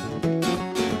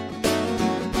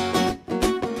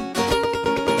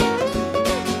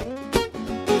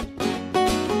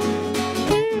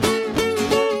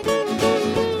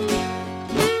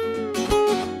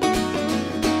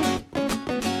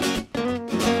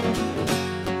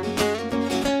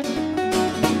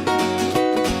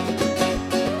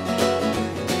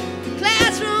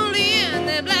 Clouds roll in,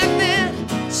 they're black men,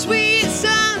 sweet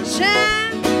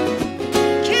sunshine.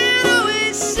 Can't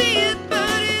always see it,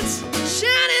 but it's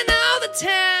shining all the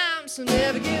time. So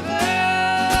never give up.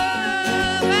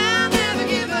 I'll never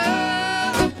give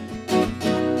up.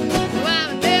 No,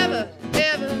 I'm never,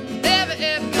 ever, never,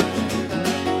 ever gonna give up.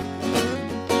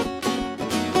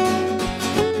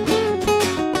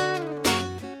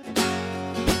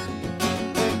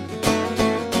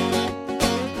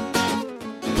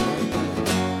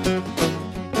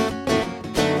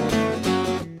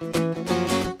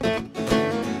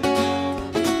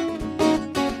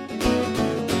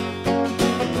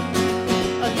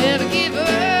 I'll never give up.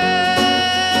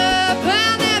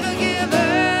 I'll never give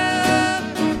up.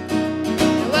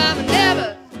 No, I'm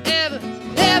never, ever,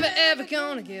 never, ever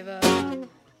gonna give up.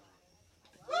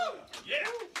 Yeah.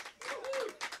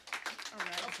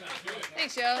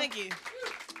 Thanks, y'all. Thank you.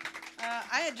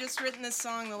 I had just written this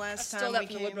song the last stole time that we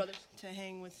from the Wood came Brothers. to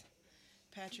hang with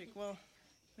Patrick. Well,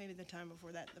 maybe the time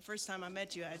before that. The first time I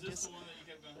met you, I just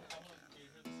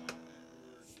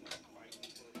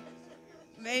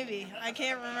maybe I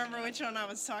can't remember which one I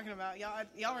was talking about.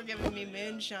 Y'all were giving me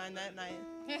moonshine that night.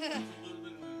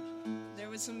 There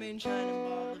was some moonshine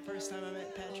involved the first time I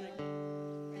met Patrick.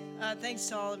 Thanks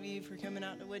to all of you for coming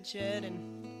out to Woodshed,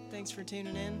 and thanks for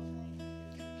tuning in.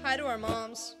 Hi to our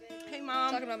moms. Hey,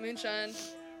 Mom. Talking about moonshine.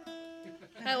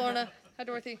 Hi, Lorna. Hi,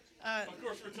 Dorothy. Of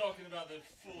course, we're talking about the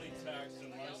fully taxed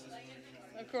and licensed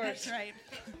moonshine. Of course. That's right.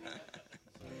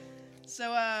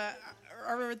 So I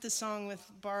wrote this song with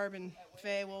Barb and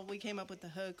Faye. Well, we came up with the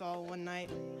hook all one night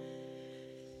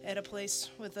at a place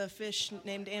with a fish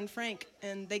named Anne Frank,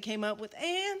 and they came up with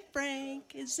Anne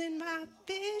Frank is in my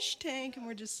fish tank, and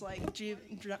we're just like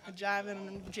jiving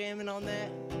and jamming on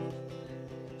that.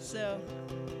 So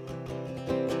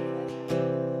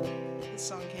this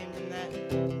song came from that.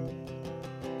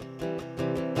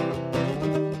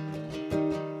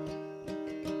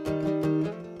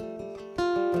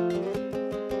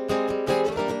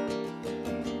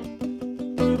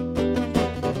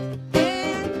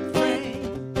 Anne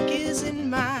Frank is in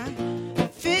my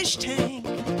fish tank,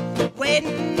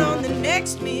 waiting on the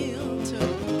next meal to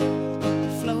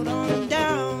float on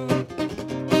down.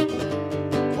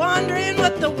 Wondering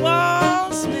what the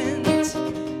walls meant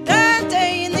that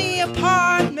day in the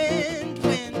apartment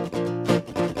when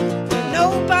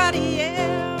nobody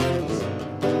else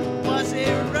was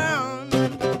around,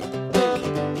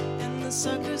 and the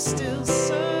sucker's still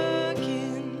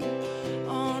sucking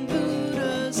on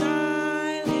Buddha's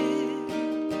island,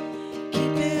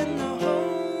 keeping the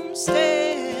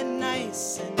homestead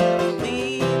nice and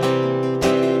clean.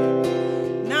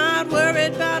 Not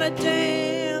worried about a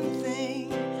damn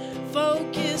thing,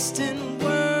 focused and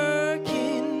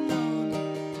working on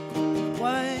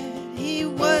what he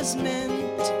was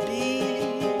meant to be.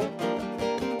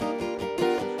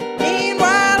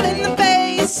 Meanwhile, in the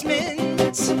basement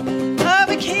of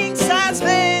a king-size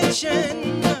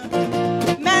mansion,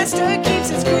 Master keeps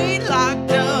his greed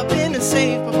locked up in a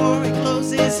safe before he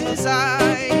closes his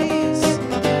eyes.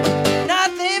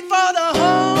 Nothing for the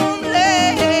homeless,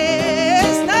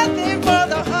 nothing for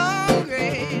the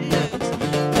hungry, just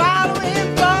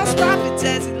following false prophets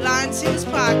as he lines his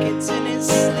pockets in his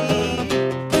sleeve.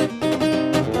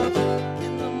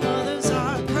 And the mothers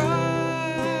are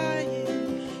crying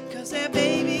 'cause their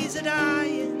babies are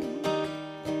dying,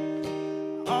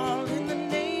 all in the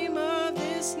name of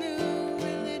this new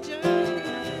religion.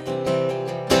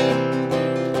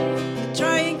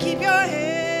 Try and keep your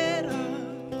head up,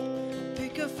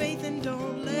 pick a faith and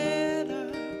don't let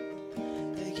up.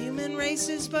 The human human race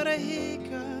is but a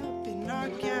hiccup in our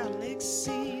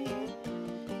galaxy.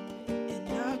 In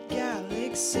our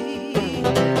galaxy.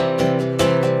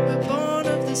 We're born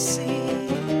of the sea.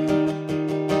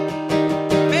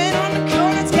 Man on the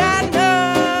corner's got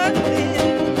nothing.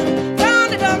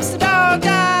 Found a dumpster dog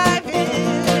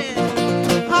diving.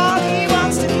 All he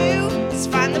wants to do is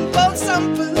find them both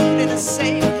some food and a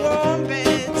safe warm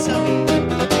bed. So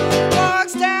he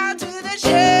walks down to the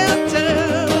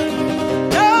shelter.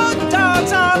 No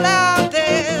dogs all out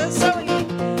there. So he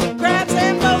grabs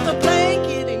them both a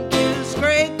blanket and gives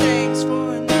great thanks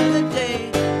for another day.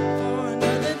 For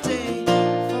another day.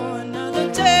 For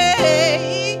another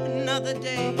day. Another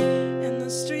day. And the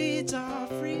streets are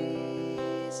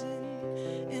freezing.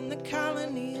 And the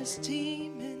colony is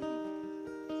teeming.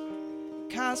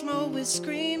 Cosmo is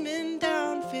screaming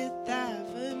down Fifth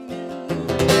Avenue.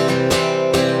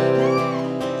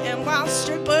 And while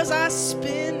strippers are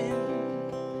spinning,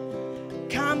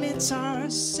 comets are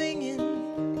singing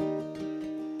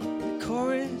the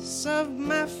chorus of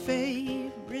my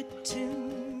favorite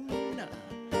tune.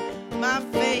 My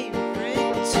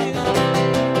favorite tune.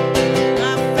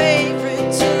 My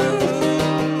favorite tune.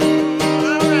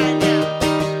 All right now.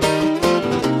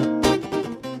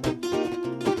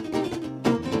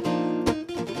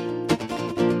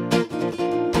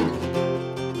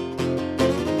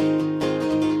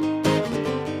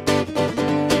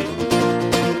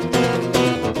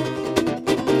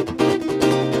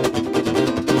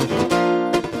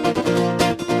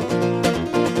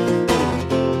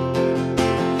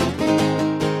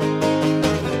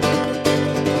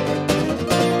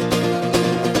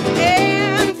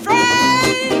 And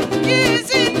Frank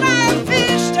is in my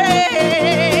fish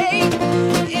tank.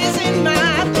 Is in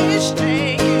my fish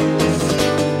tank.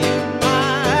 In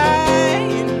my.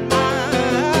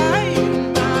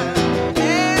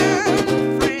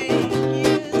 And Frank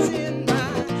is in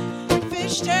my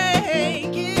fish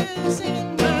tank. Is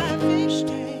in my fish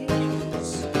tank.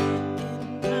 Is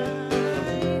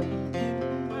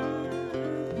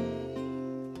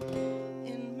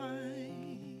in my.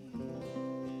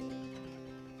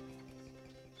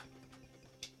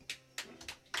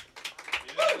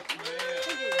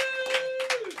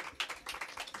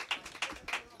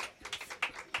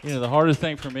 You know, the hardest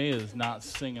thing for me is not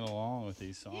singing along with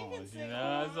these songs. You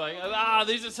know, it's like,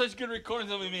 these are such good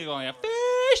recordings of me going,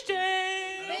 fish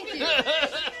tank. Thank you.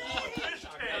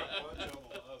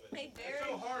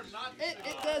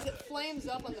 It does. It flames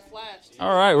up on the flash. Too.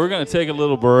 All right, we're going to take a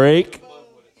little break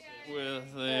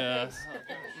with the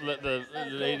let the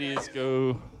ladies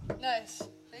go. Nice.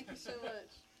 Thank you so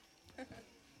much.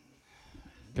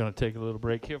 Going to take a little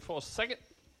break here for a second.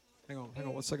 Hang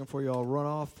on 1 second before you all run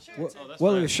off. that's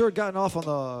Well, right. you've sure gotten off on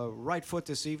the right foot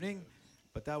this evening,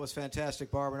 but that was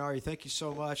fantastic, Barb and Ari. Thank you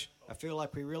so much. I feel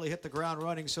like we really hit the ground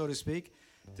running, so to speak.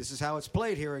 This is how it's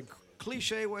played here in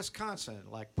Cliche, Wisconsin,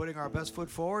 like putting our best foot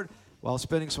forward while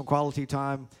spending some quality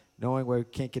time knowing we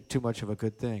can't get too much of a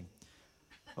good thing.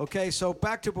 Okay, so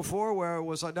back to before where it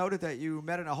was noted that you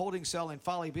met in a holding cell in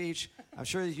Folly Beach. I'm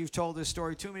sure that you've told this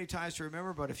story too many times to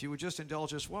remember, but if you would just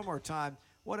indulge us one more time,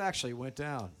 what actually went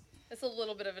down? It's a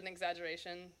little bit of an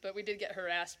exaggeration, but we did get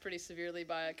harassed pretty severely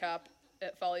by a cop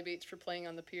at Folly Beach for playing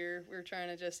on the pier.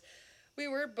 We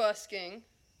were busking.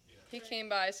 He came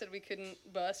by, said we couldn't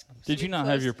busk. so Did we you not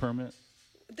have closed- your permit?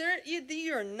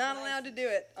 You are not allowed to do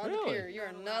it on the Really? pier. You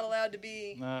are not allowed to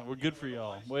be Nah, we're good for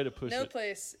y'all. Way to push no it.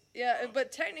 place. Yeah,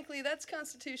 but technically that's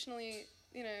constitutionally,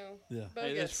 Yeah. bogus.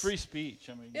 Hey, that's free speech.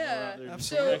 I mean, Yeah. you're out there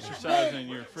Absolutely. exercising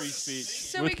your free speech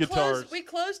So with guitars. we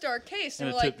closed our case and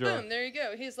And we're a like, tip jar. boom, there you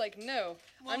go. He's like, no,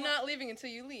 I'm Well- not leaving until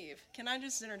you leave. Can I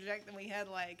just interject that we had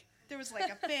there was like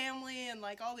a family and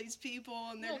like all these people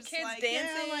and they're Little just kids like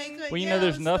dancing. like Well, you yeah, know,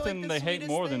 there's it was, nothing the they hate sweetest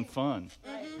more than thing. fun.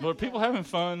 But people having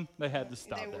fun, they had to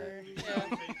stop They that. were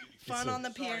Yeah. fun on the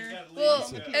pier. Well,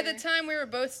 at the time we were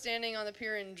both standing on the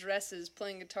pier in dresses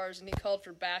playing guitars, and he called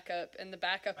for backup. And the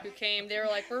backup who came, they were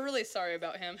like, "We're really sorry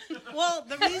about him." Well,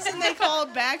 the reason they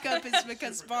called backup is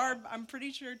because Barb, I'm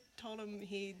pretty sure, told him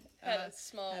he Had a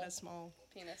small had a small.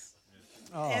 penis.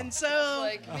 Oh. And so,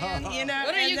 Like, man, you know,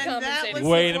 what are and you then that compensating was for? the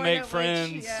Way to point make at which-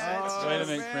 friends. yeah, it's Way to just-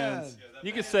 make man. friends.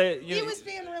 You could say it. he was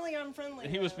being really unfriendly.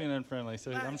 He was though. being unfriendly,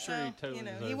 so I'm sure he So, totally you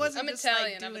know, deserved he it. wasn't I'm just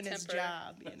Italian, like I'm a doing his temper.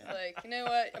 job. You know, Like, you know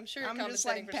what? I'm sure you're I'm just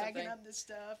compensating like for packing something. up the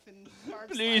stuff, and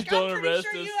Barb's Please like, don't I'm pretty arrest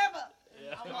sure us. you have a.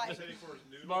 I'm like,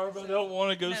 Barbara don't want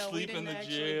to go no, we sleep in didn't the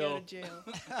actually jail. go to jail.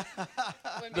 Wouldn't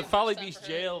be The the Folly first time Beach for her.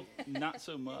 jail, not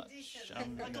so much.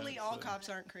 Luckily, all cops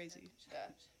aren't crazy. Yeah.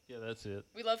 Yeah, that's it.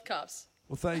 We love cops.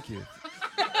 Well, thank you.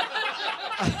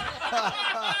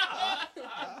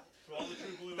 All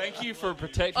Thank you for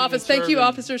protecting. Office. and Thank you, serving.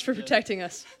 officers, for protecting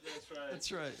us. That's right.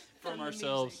 That's right. From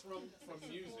ourselves.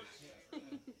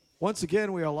 Once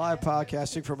again, we are live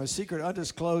podcasting from a secret,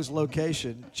 undisclosed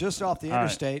location just off the All right.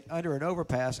 interstate under an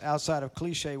overpass outside of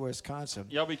Cliche, Wisconsin,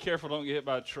 Y'all be careful. Don't get hit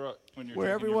by a truck when you're. where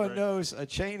taking your everyone break. knows a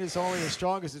chain is only as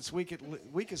strong as its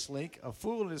weakest link. A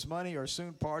fool and his money are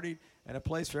soon partied, and a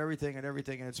place for everything and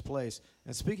everything in its place.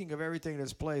 And speaking of everything in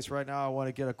its place, right now I want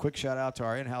to get a quick shout out to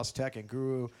our in-house tech and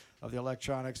guru of the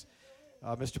electronics,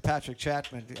 Mr. Patrick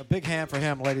Chapman. A big hand for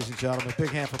him, ladies and gentlemen. Big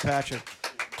hand for Patrick.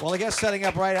 Well, I guess setting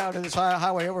up right out of this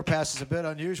highway overpass is a bit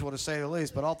unusual, to say the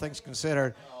least, but all things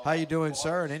considered, how you doing,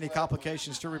 sir, and any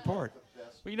complications to report?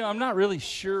 Well, I'm not really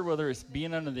sure whether it's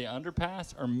being under the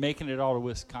underpass or making it all to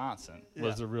Wisconsin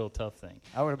was the real tough thing.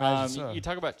 I would imagine so. You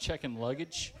talk about checking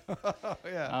luggage.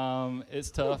 Yeah.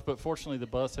 It's tough, but fortunately the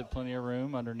bus had plenty of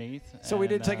room underneath. So we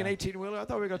didn't and, take an 18-wheeler? I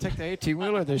thought we were going to take the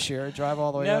 18-wheeler this year and drive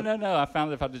all the way up. No. I found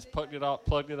that if I just plugged it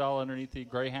all underneath the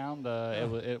Greyhound,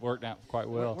 it worked out quite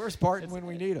well. Where's Barton when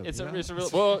we need him? It's you a know? real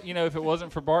well, if it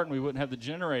wasn't for Barton, we wouldn't have the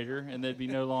generator, and there'd be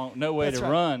no way That's to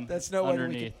right. run. That's no way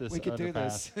underneath we could do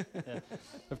underpass. this. Yeah.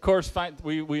 Of course,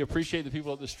 we appreciate the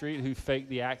people up the street who faked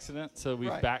the accident, so we've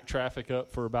Right. backed traffic up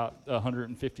for about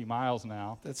 150 miles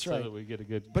now. That's so right. that we get a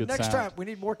good. But good next sound. time we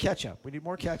need more ketchup. We need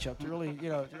more ketchup to really,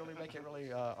 to really make it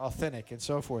really authentic and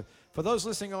so forth. For those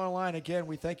listening online, again,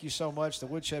 we thank you so much. The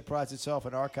Woodshed prides itself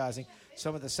in archiving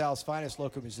some of the South's finest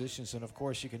local musicians, and of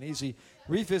course, you can easily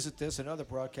revisit this and other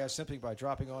broadcasts simply by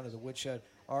dropping onto the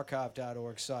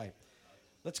woodshedarchive.org site.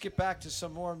 Let's get back to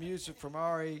some more music from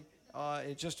Ari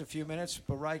in just a few minutes.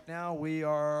 But right now, we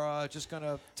are just going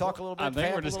to talk a little bit. I think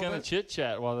vamp we're a just little going to bit. chit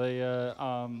chat while they.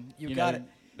 You got it.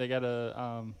 They got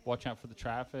to watch out for the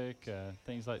traffic,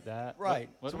 things like that. Right.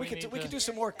 What So do we need could to- do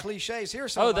some more cliches.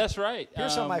 Here's some. Oh, of my- that's right.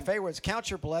 Here's some of my favorites. Count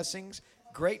your blessings.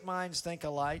 Great minds think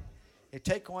alike. It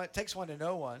takes one to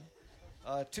know one.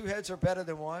 Two heads are better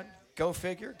than one. Go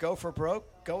figure. Go for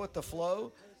broke. Go with the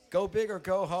flow. Go big or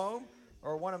go home.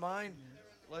 Or one of mine.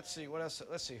 Let's see. What else?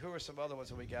 Let's see. Who are some other ones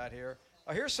that we got here?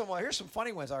 Oh, here's some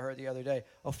funny ones I heard the other day.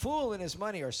 A fool and his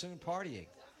money are soon partying.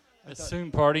 It's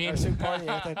soon partying. Are soon partying.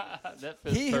 I think, That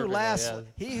fits he who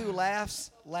perfectly, yeah.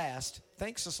 laughs last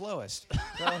thinks the slowest.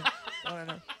 So, I don't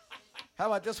know. How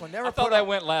about this one? Never I thought put that off,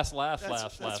 went last.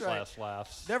 That's right.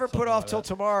 Never put Something off like till that.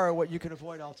 tomorrow what you can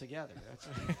avoid altogether. That's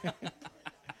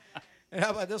and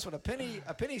how about this one? A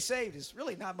penny saved is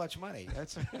really not much money.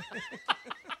 That's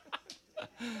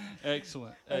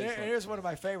Excellent. and Excellent. here's one of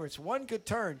my favorites. One good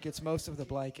turn gets most of the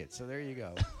blanket. So there you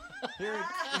go.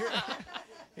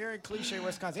 Here in Cliche,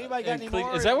 Wisconsin. Anybody got any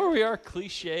more? Is that where we are?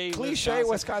 Cliche. Cliche,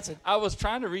 Wisconsin. I was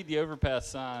trying to read the overpass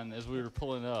sign as we were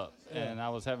pulling up, and I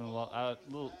was having a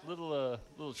little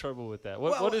trouble with that.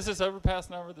 Well, What is this overpass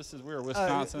number? We're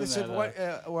Wisconsin. Listen,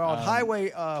 at, we're on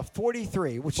Highway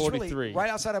 43, which is 43. really right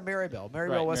outside of Maryville,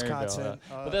 right, Wisconsin.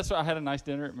 Marybelle, but that's why I had a nice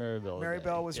dinner at Maryville. today.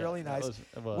 Maryville was Yeah, really nice.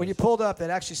 It was. When you pulled up, that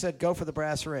actually said "Go for the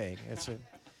brass ring." It's a.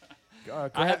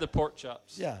 I had the pork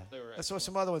chops. Yeah. They were Let's throw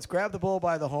some other ones. Grab the bull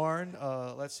by the horn.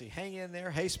 Let's see. Hang in there.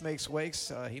 Haste makes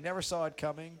wakes. He never saw it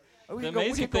coming. The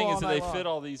amazing thing is that they fit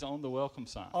all these on the welcome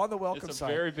sign. On the welcome it's sign.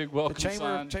 a very big welcome the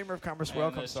sign. Chamber of Commerce And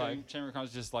welcome the sign. Chamber of Commerce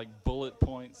is just like bullet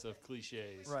points of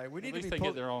cliches. Right. We need At least to they be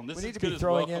get their own. This we is need to good be as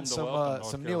throwing welcome in to welcome, North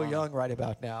some Neil Carolina. Young right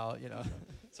about now.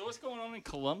 So what's going on in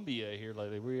Columbia here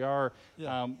lately? We are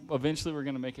eventually we're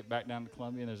going to make it back down to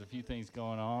Columbia. And there's a few things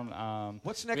going on.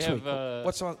 What's next we week? have,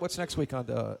 What's next week at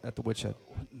the Woodshed?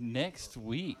 Next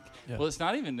week? Yeah. Well, it's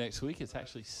not even next week. It's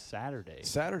actually Saturday.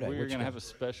 Saturday. We're Which going to one? have a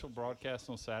special broadcast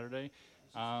on Saturday.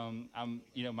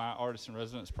 My artist in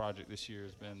residence project this year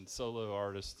has been solo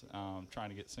artist, trying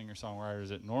to get singer-songwriters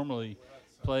that normally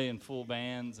play in full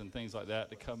bands and things like that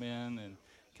to come in and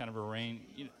kind of arrange.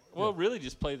 Really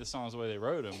just play the songs the way they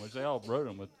wrote them, which they all wrote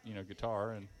them with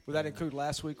guitar and. Would that include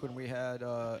last week when we had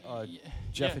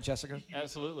Jeff and Jessica?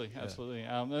 Absolutely.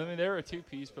 They're a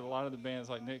two-piece, but a lot of the bands,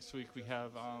 like next week, we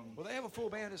have. Well, they have a full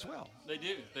band as well. They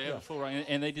do. They have a full run,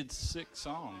 and they did 6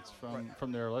 songs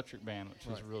from their electric band, which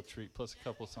was a real treat. Plus a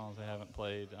couple of songs they haven't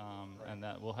played, and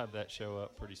that we'll have that show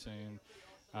up pretty soon.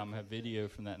 Have video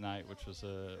from that night, which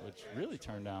really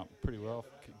turned out pretty well,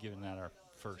 given that our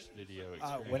first video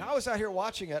experience. When I was out here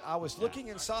watching it, I was looking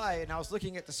inside and I was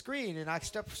looking at the screen, and I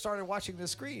started watching the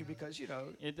screen because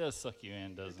it does suck you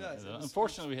in, doesn't it? does.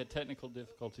 Unfortunately, we had technical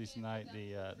difficulties tonight.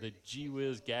 The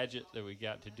G-Wiz gadget that we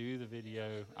got to do the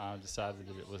video decided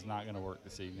that it was not going to work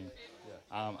this evening.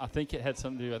 I think it had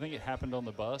something to do. I think it happened on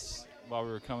the bus while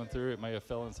we were coming through. It may have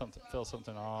fell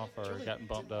something off or gotten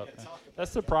bumped up.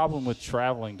 That's the problem with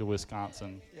traveling to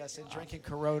Wisconsin. Yes, and drinking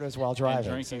Coronas while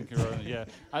driving. And drinking Corona, yeah.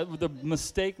 The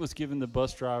mistake was giving the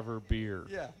bus driver beer.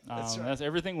 Yeah, that's right.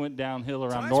 Everything went downhill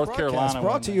around Tonight's North broadcast Carolina.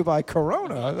 brought to you by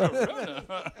Corona.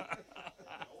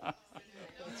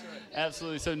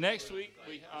 Absolutely. So next week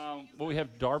we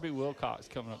have Darby Wilcox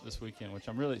coming up this weekend, which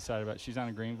I'm really excited about. She's down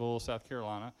in Greenville, South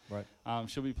Carolina. Right.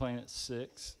 She'll be playing at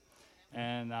 6,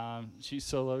 and she's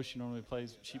solo. She normally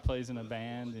plays in a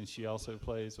band, and she also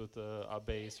plays with a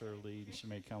bass or a lead. And she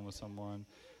may come with someone.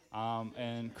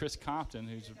 And Chris Compton,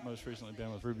 who's most recently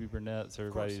been with Ruby Burnett, so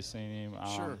everybody has seen him.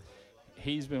 Sure.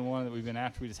 He's been one that we've been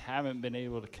after. We just haven't been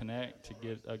able to connect to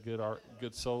get a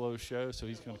good solo show. So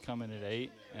he's going to come in at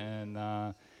 8,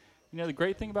 and. The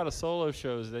great thing about a solo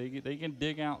show is they can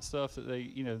dig out stuff that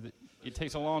it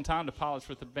takes a long time to polish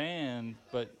with the band,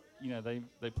 but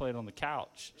they play it on the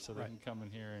couch, so they can come in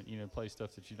here and play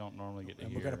stuff that you don't normally get to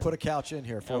hear. We're going to put a couch in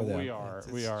here for them. We are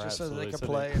just so that they absolutely. can So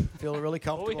play and feel really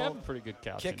comfortable. Well, we have a pretty good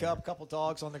couch. Kick in up, here. a couple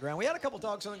dogs on the ground. We had a couple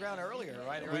dogs on the ground earlier,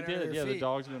 right? We Right did, under yeah. your The feet.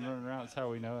 dogs have been running around. That's how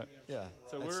we know it. Yeah.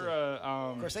 So that's we're it.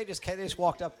 Of course, they just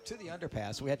walked up to the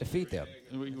underpass. So we had to feed them.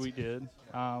 we did.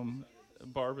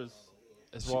 Barb has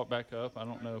walked back up. I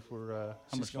don't know if we're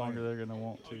how much longer they're going to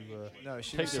want to No,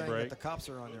 she take was their saying break. that the cops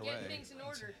are on their way. Getting things in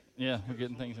order. Yeah, we're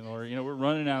getting things in order. We're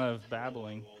running out of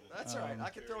babbling. That's all right. I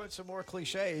could throw in some more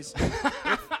cliches.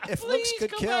 if looks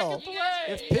could come kill, back and play.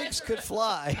 if pigs could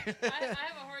fly. I have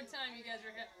a hard time. You guys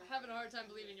are having a hard time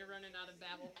believing you're running out of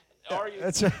babble. Are you?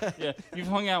 That's right. Yeah, you've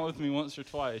hung out with me once or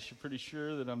twice. You're pretty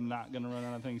sure that I'm not going to run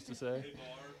out of things to say.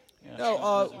 Yeah.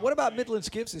 No, what about Midlands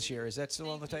Gives this year? Is that still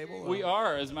on the table? We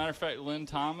are. As a matter of fact, Lynn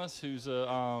Thomas, who's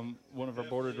one of our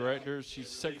board of directors, she's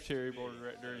secretary board of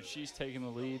director, and she's taking the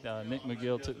lead. Nick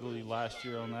McGill took the lead last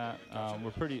year on that. We're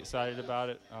pretty excited about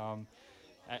it.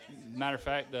 Matter of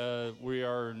fact, we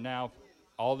are now,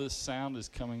 all this sound is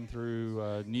coming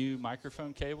through new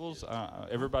microphone cables.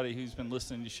 Everybody who's been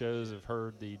listening to shows have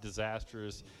heard the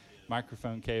disastrous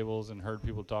microphone cables and heard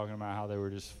people talking about how they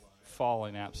were just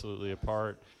falling absolutely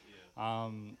apart.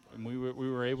 And we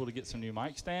were able to get some new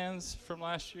mic stands from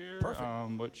last year,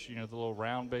 which the little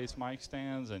round base mic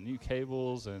stands and new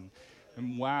cables, and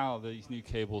wow, these new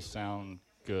cables sound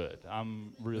good.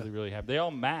 I'm really happy. They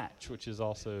all match, which is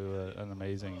also an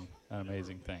amazing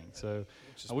thing. So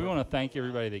we want to thank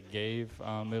everybody that gave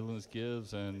Midlands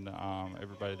Gives, and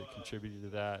everybody that contributed to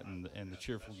that, and the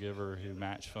Cheerful Giver who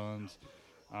matched funds.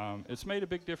 It's made a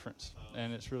big difference,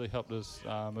 and it's really helped us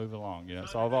move along.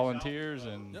 It's all volunteers,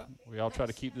 and we all try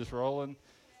to keep this rolling.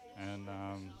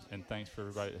 And thanks for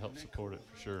everybody that helped support it,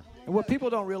 for sure. And what people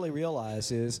don't really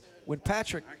realize is when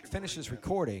Patrick finishes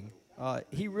recording,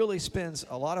 he really spends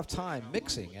a lot of time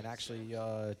mixing and actually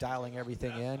dialing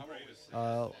everything in.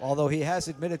 Although he has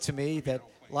admitted to me that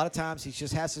a lot of times he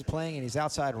just has his playing and he's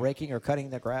outside raking or cutting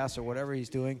the grass or whatever he's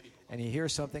doing, and he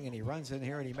hears something and he runs in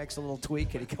here and he makes a little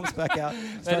tweak and he comes back out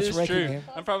and That starts is raking true. him.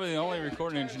 I'm probably the only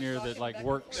recording engineer that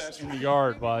works in the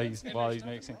yard while he's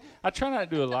mixing. I try not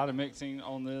to do a lot of mixing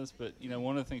on this, but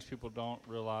one of the things people don't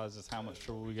realize is how much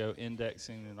trouble we go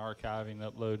indexing and archiving,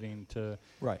 uploading to.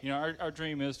 Right. Our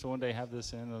dream is to one day have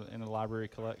this in a library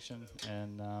collection,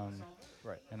 and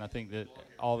Right. And I think that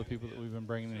all the people that we've been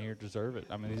bringing in here deserve it.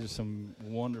 I mean, these are some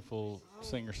wonderful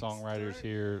singer-songwriters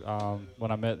here.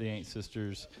 When I met the Ain't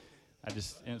Sisters, I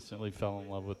just instantly fell in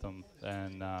love with them,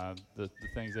 and the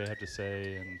things they have to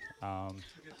say,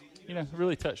 and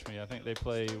really touched me. I think they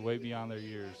play way beyond their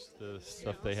years. The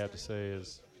stuff they have to say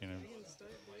is,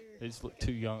 they just look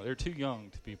too young. They're too young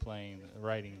to be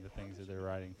writing the things that they're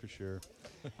writing, for sure.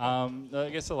 I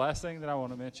guess the last thing that I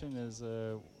want to mention is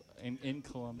in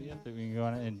Columbia that we can go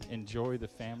on and enjoy the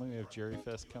family. We have Jerry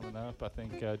Fest coming up. I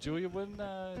think Julia with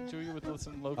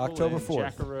Listen Local October and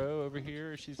 4th. Jackarow over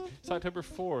here. It's October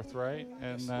 4th, right?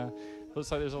 And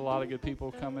looks like there's a lot of good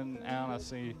people coming out. I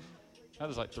see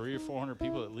there's like 300 or 400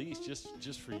 people at least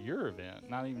just for your event.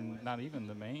 Not even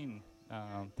the main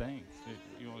thing.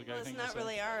 You want to go? Well, it's not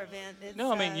really our event. It's,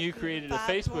 No, I mean you created a 5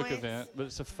 Facebook points. event, but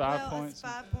it's a 5 points. It's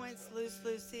 5 points, Loose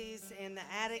Lucy's in the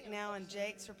Attic now, and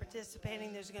Jake's are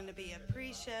participating. There's going to be a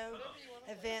pre-show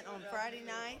event on Friday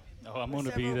night. Oh, I'm with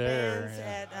going to be several there. bands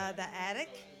Yeah. at the Attic.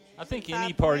 I think 5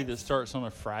 any party points. that starts on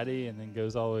a Friday and then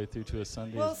goes all the way through to a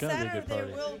Sunday Well, is going to be a Saturday good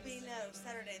party. there will be no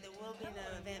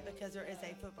event because there is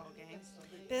a football game.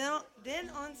 Then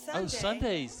on Sunday. Oh,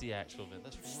 Sunday's the actual event.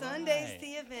 That's right. Sunday's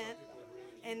the event,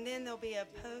 and then there'll be a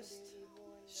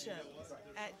post-show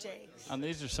at Jake's.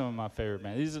 These are some of my favorite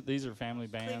bands. These are family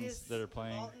bands Cletus, that are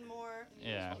playing. Baltimore,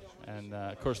 Yeah, and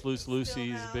of course Loose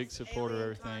Lucy's a big supporter of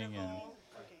everything,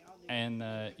 And,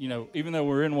 even though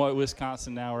we're in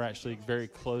Wisconsin now, we're actually very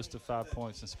close to 5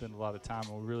 Points and spend a lot of time.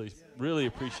 And we really, really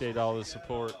appreciate all the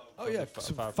support. Oh, yeah,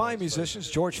 some 5 fine Points musicians.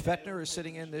 George Fettner is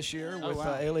sitting in this year with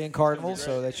wow. Alien Carnival,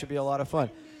 so that should be a lot of fun.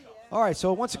 All right,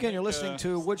 so once again, you're listening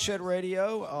to Woodshed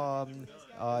Radio.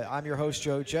 I'm your host,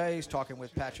 Joe Jays, talking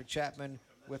with Patrick Chapman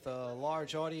with a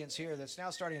large audience here that's now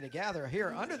starting to gather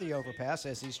here under the overpass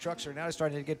as these trucks are now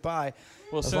starting to get by.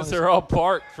 Well, since they're all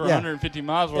parked for Yeah. 150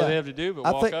 miles, what do they have to do but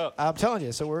walk up? I'm telling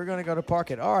you, so we're going to go to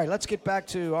park it. All right, let's get back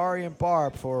to Ari and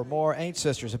Barb for more Ain't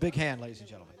Sisters. A big hand, ladies and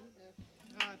gentlemen.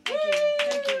 Thank you.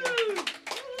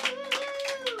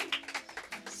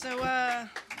 So,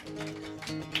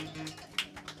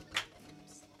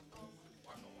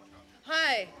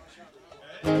 Hi.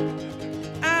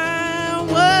 I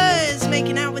was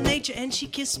making out with nature and she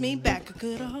kissed me back. I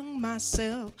could have hung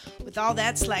myself with all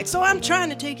that slack. So I'm trying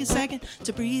to take a second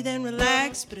to breathe and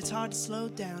relax, but it's hard to slow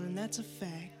down, and that's a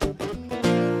fact.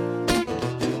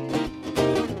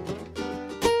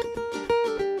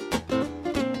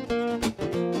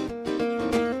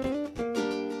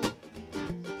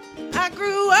 I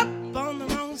grew up on the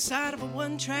wrong side of a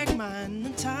one-track mind.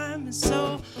 The time is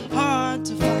so hard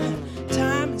to find.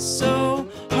 Time is so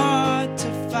hard to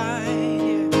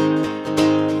find.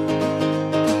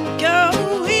 Yeah.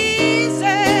 Go easy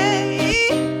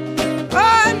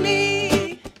on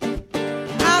me.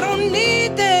 I don't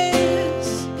need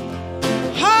this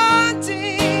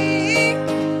haunting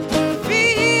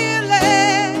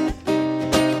feeling,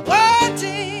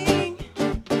 wanting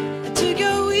to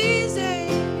go easy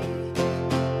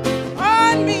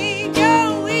on me.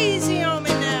 Go easy on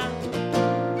me now.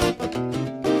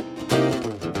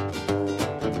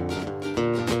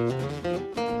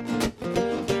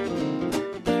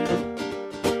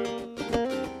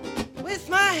 With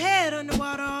my head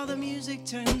underwater, all the music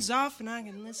turns off, and I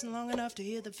can listen long enough to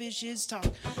hear the fishes talk.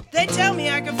 They tell me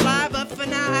I can fly, but for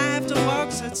now I have to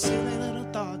walk. Such silly little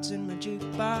thoughts in my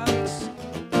jukebox.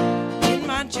 In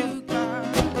my jukebox.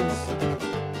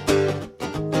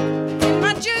 In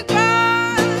my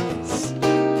jukebox.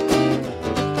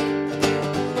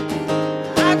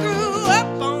 I grew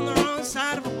up on the wrong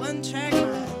side of a one-track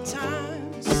mind.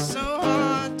 Time's so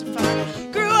hard to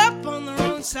find. Grew up on the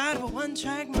wrong side of a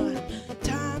one-track mind.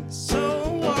 Time's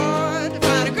so hard to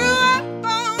find. I grew up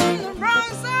on the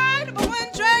wrong side of a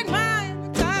one-track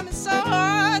mind. Time is so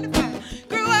hard to find.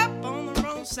 Grew up on the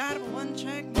wrong side of a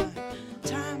one-track mind.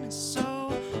 Time is so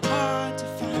hard to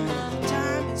find.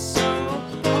 Time is so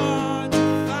hard to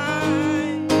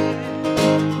find.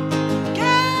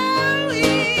 Go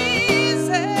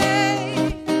easy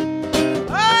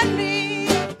on me.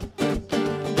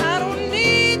 I don't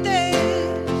need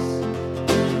this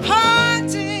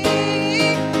haunting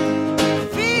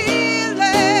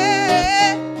feeling,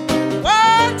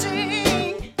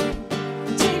 wanting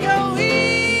to go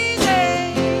easy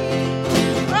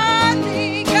on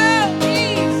me. Go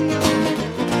easy on me.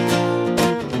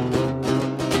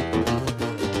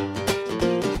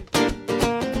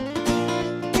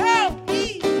 Go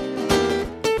easy.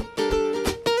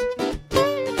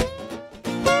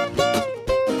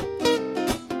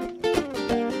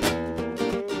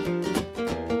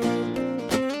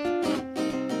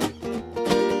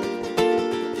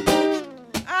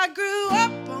 I grew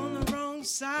up on the wrong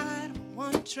side of a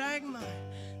one-track mind.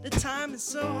 The time is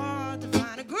so hard to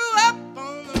find. I grew up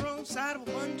on the wrong side of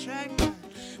a one-track mind.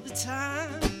 The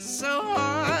time is so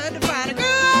hard to find. I grew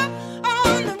up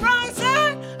on the wrong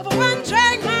side of a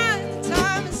one-track mind. The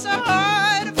time is so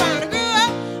hard to find. I grew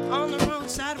up on the wrong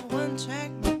side of a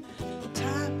one-track mind.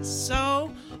 Time is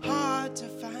so hard to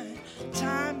find.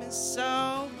 Time is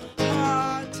so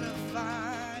hard to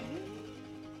find.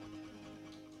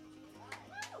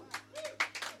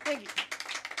 Thank you.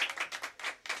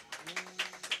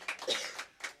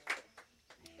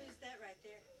 Who's that right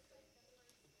there?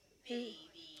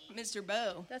 Mr.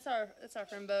 Bo. That's our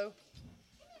friend Bo.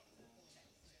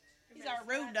 He's our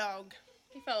road dog.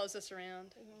 He follows us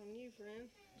around. You, friend.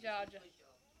 Georgia.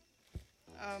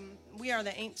 We are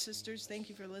the Ain't Sisters. Thank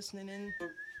you for listening in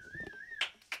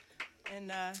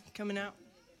and coming out.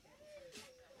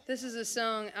 This is a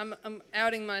song I'm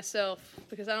outing myself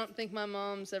because I don't think my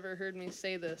mom's ever heard me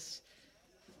say this,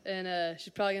 and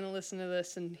she's probably gonna listen to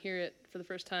this and hear it for the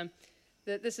first time.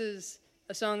 That this is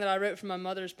a song that I wrote from my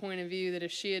mother's point of view. That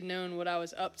if she had known what I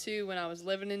was up to when I was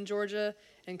living in Georgia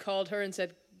and called her and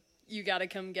said, "You got to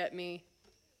come get me,"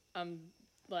 I'm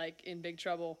like in big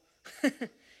trouble.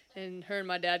 And her and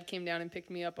my dad came down and picked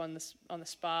me up on the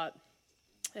spot,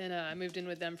 and I moved in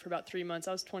with them for about 3 months.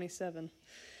 I was 27,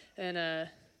 and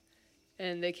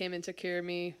they came and took care of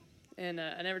me, and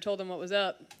I never told them what was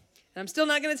up. And I'm still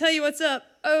not going to tell you what's up.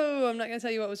 Oh, I'm not going to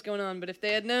tell you what was going on. But if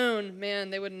they had known, man,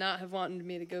 they would not have wanted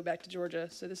me to go back to Georgia.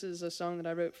 So this is a song that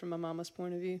I wrote from my mama's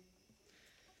point of view.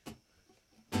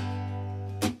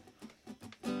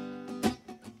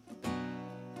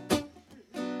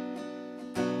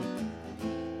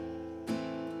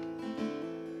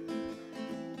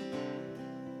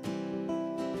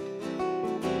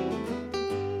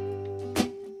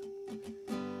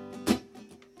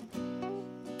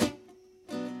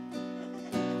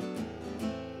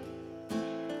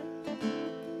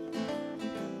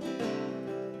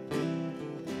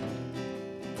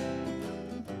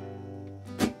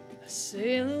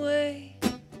 Sail away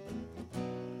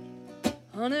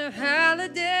on a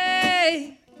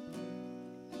holiday,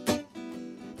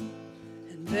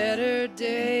 and better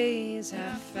days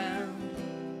I found.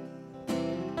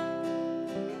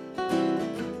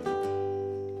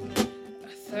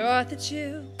 I thought that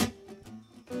you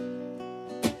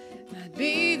might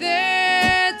be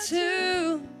there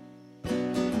too,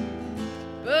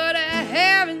 but I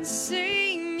haven't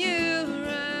seen you around.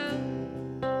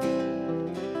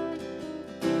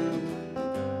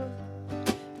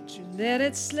 Let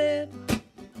it slip.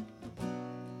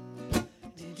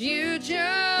 Did you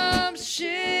jump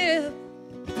ship?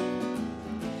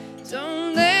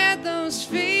 Don't let those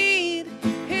feet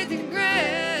hit the ground.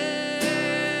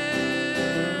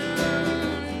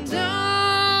 And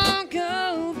don't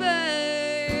go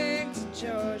back to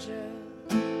Georgia,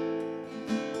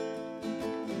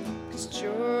 'cause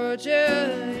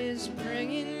Georgia is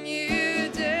bringing you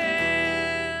down.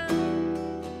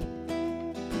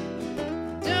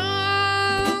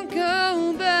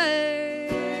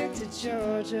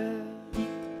 Georgia,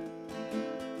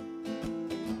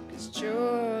 'cause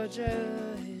Georgia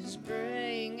is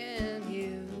bringing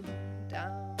you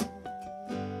down.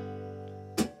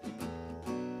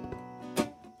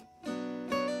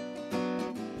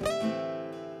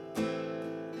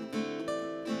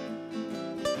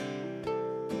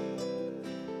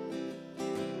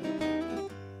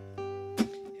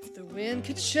 If the wind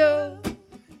could show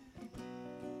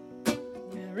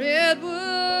where it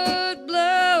would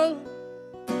blow,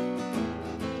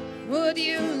 would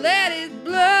you let it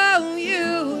blow you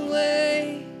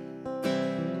away?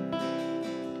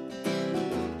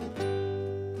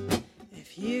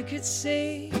 If you could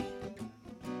see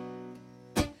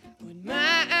what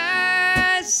my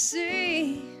eyes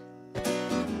see,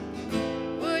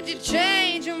 would you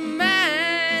change your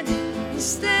mind and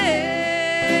stay?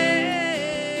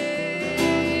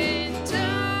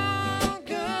 Don't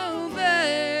go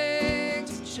back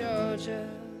to Georgia,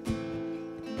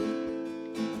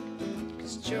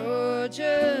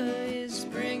 Georgia is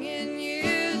bringing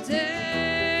you down.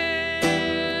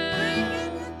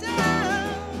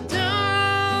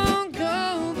 Don't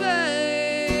go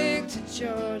back to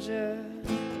Georgia,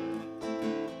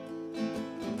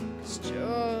 'cause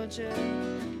Georgia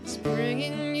is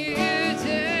bringing you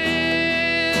down.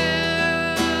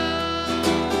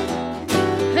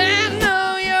 I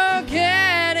know you'll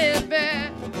get it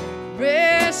back.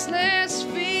 Restless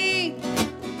feet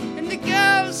and the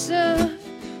ghosts of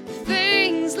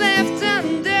things left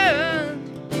undone.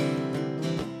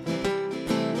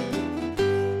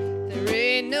 There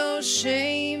ain't no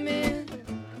shame in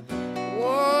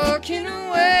walking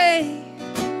away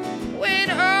when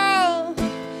all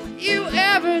you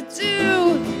ever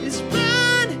do is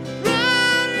run,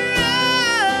 run,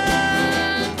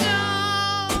 run.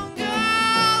 Don't go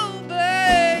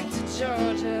back to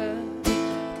Georgia,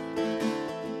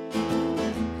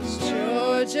 'cause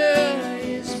Georgia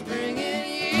is bringing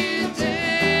you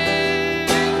down.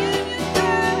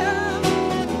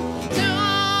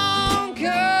 Don't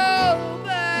go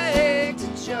back to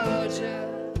Georgia,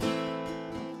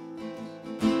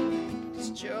 'cause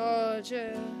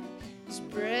Georgia is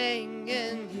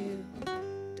bringing you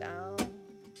down.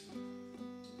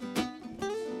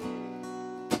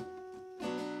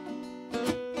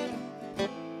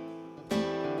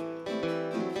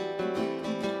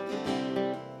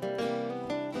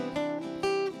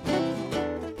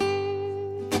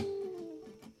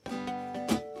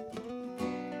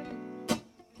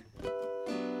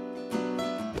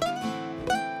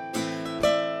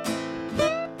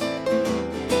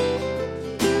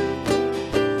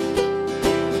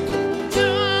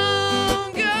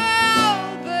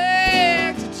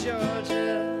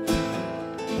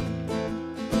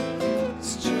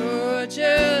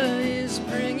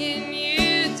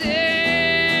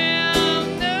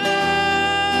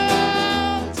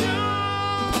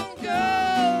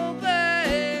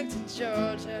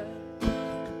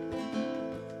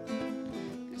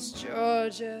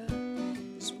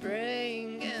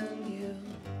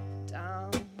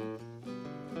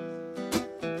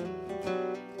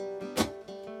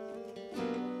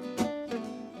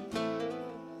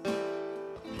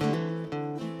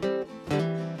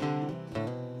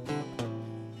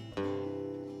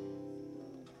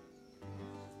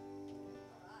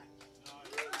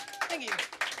 Thank you.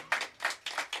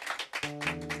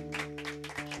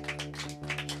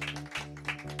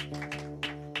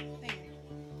 Thank you.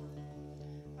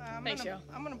 Thanks, Joe.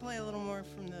 I'm gonna play a little more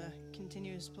from the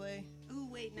continuous play. Ooh,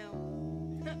 wait, no.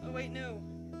 Oh, wait, no.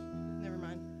 Never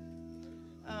mind.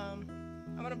 I'm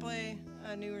gonna play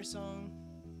a newer song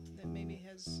that maybe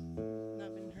has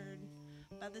not been heard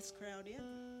by this crowd yet.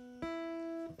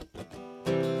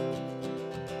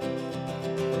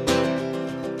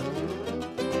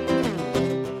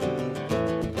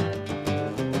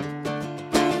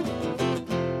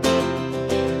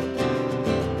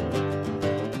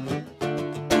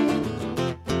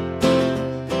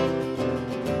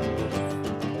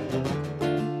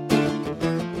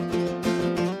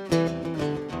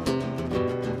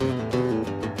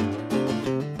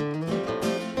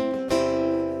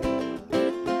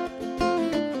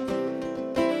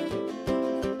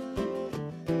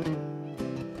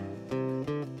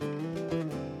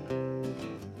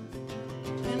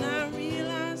 And I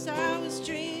realized I was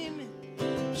dreaming,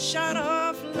 shot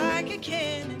off like a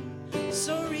cannon,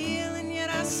 so real, and yet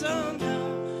I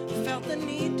somehow felt the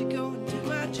need to go and do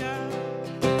my job.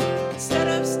 Instead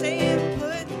of staying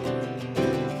put,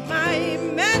 my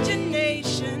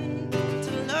imagination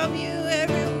to love you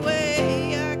every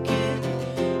way I can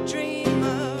dream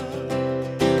of,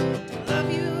 to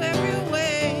love you every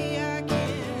way I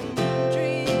can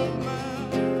dream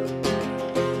of.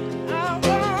 I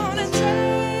wanna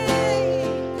take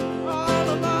all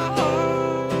of our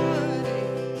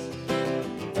heartaches,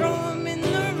 throw 'em in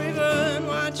the river and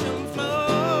watch 'em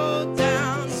float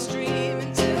downstream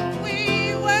until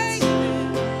we wake.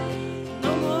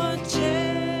 No more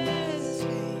chess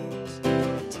games,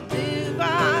 to live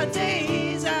our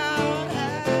days out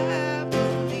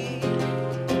happily,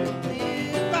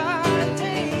 live our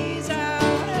days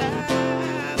out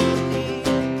happily.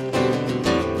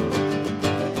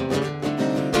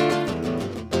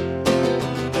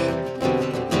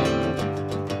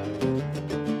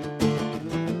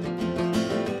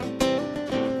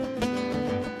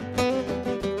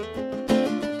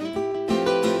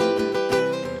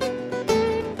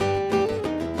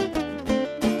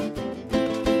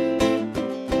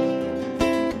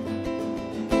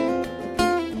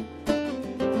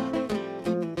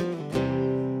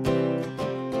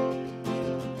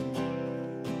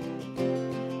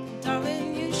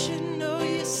 Darling, you should know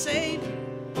you saved me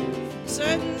from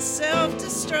certain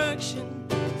self-destruction.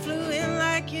 Flew in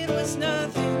like it was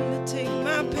nothing to take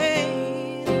my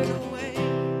pain away.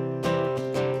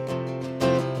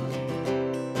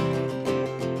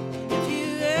 If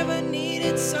you ever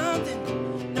needed something,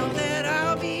 know that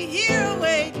I'll be here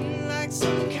waiting like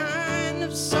some kind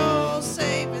of soul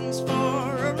savings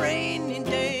for a rainy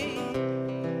day.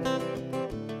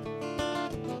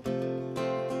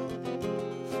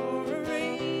 For a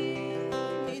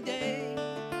rainy day.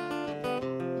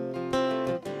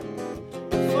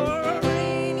 For a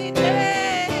rainy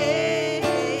day.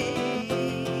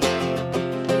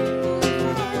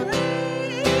 For a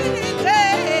rainy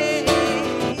day.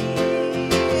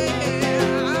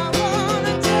 I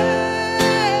wanna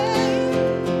take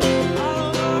all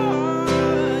of our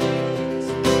heartaches,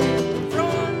 throw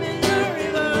 'em in the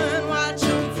river and watch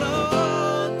 'em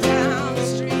float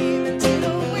downstream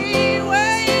until we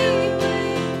wake.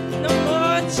 No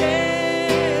more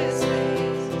chess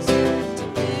games, to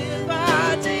live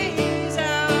our days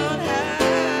out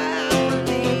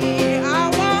happily. I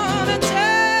wanna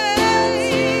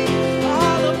take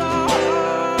all of our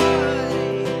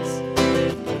heartaches,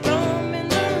 throw 'em in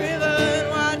the river and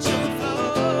watch 'em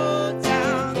float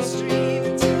downstream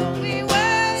until we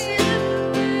wake.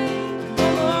 No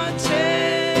more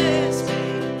chess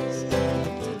games,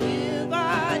 to live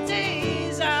our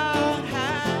days out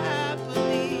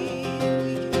happily.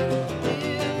 We can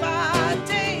live our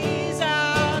days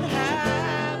out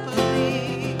happily.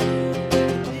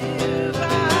 Live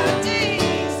our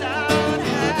days out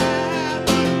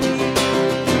happily.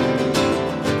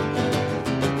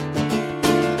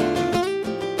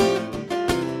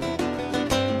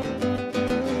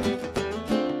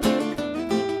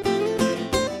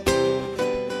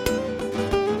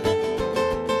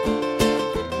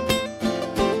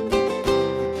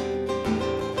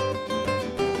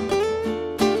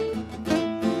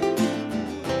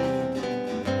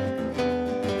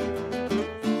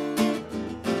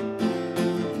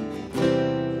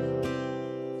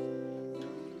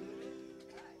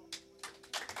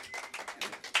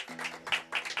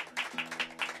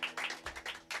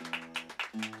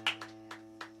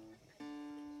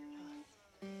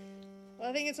 Well,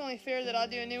 I think it's only fair that I'll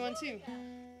do a new one too.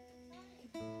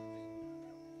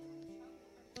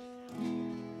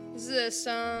 This is a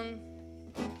song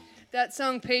That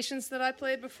song Patience that I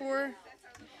played before,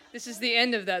 this is the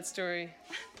end of that story.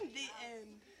 The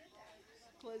end.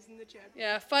 Closing the chapter.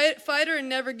 Yeah, Fighter and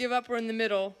Never Give Up were in the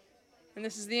middle, and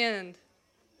this is the end.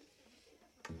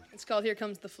 It's called Here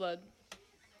Comes the Flood.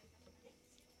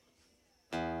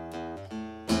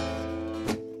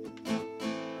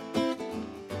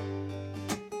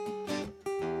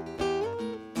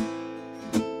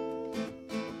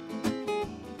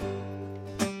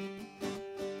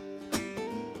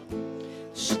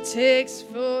 She takes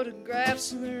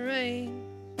photographs of the rain.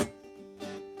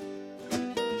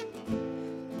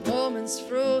 The moment's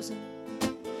frozen.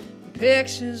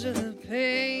 Pictures of the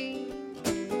pain.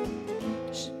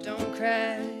 She don't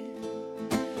cry.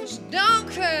 She don't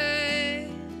cry.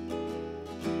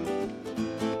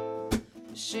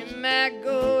 She might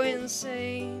go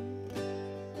insane.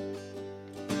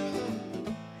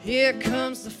 Here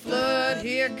comes the flood.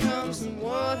 Here comes the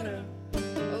water.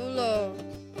 Oh Lord.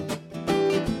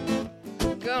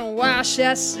 Gonna wash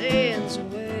our sins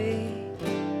away.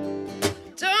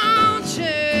 Don't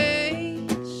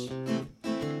change,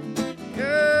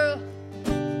 girl.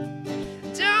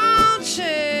 Don't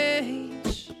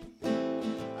change.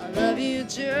 I love you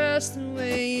just the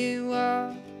way you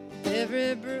are.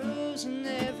 Every bruise and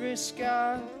every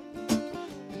scar.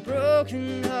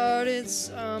 Broken hearted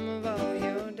some of all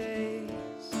your days.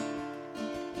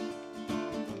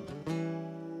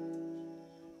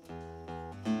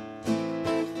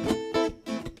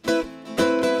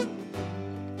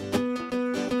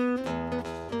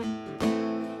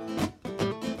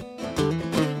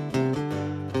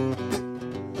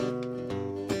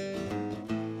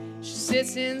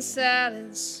 Sits in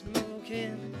silence,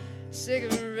 smoking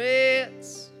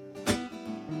cigarettes,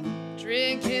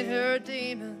 drinking her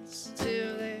demons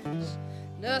till there's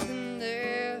nothing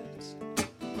left.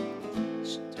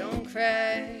 She don't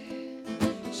cry,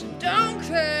 she don't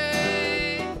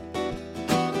cry.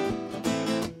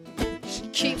 She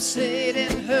keeps it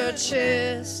in her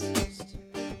chest.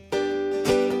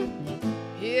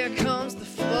 Here comes the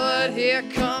flood, here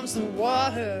comes the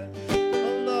water.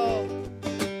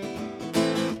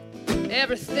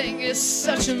 Everything is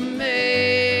such a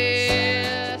mess.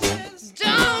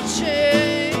 Don't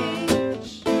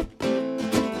change,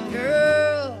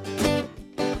 girl.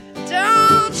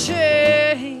 Don't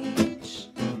change.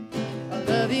 I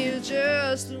love you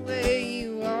just the way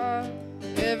you are.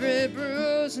 Every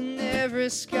bruise and every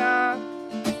scar.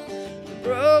 The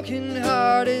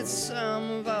broken-hearted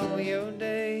sum of all your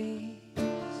days.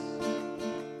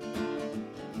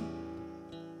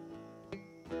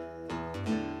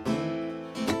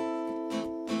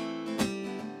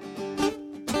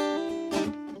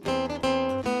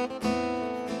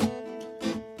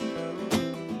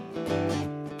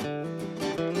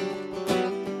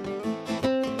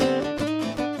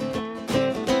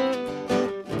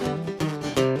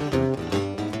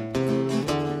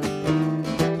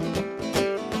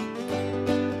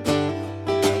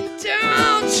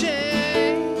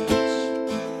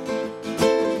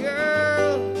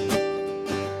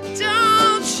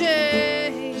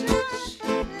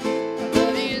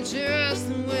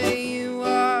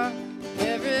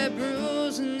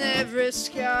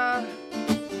 Scar,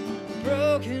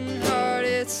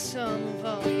 broken-hearted some of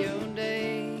all your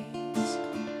days.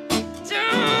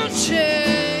 Don't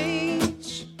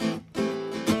change,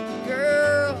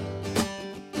 girl.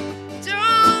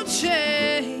 Don't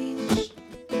change.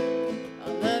 I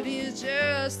love you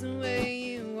just the way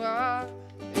you are.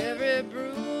 Every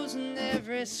bruise and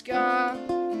every scar,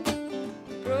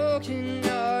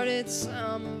 broken-hearted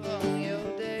some of all your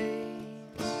days.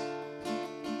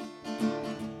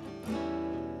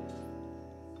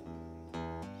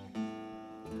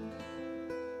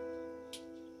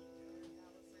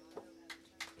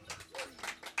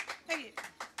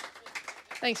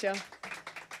 Thanks, y'all.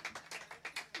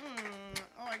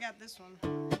 Oh, I got this one.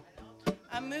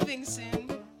 I'm moving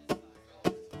soon.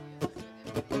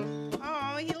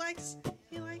 Oh, he likes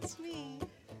me.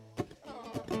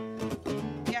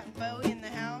 Got Bo in the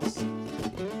house.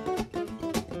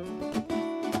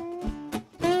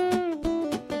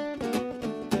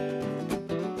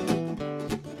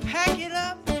 Pack it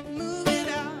up, move it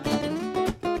out.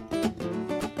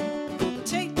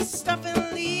 Take the stuff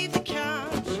and leave the couch.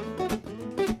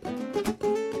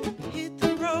 Hit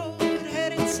the road,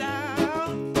 heading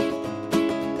south.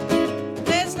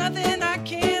 There's nothing I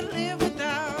can't live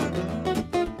without,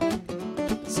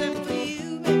 except for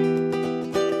you, baby.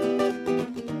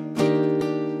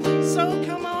 So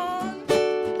come on.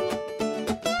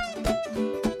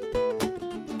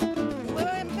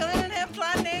 We're planning and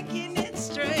plotting and getting it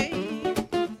straight.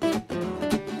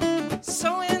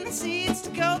 Sowing the seeds to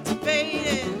cultivate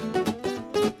it.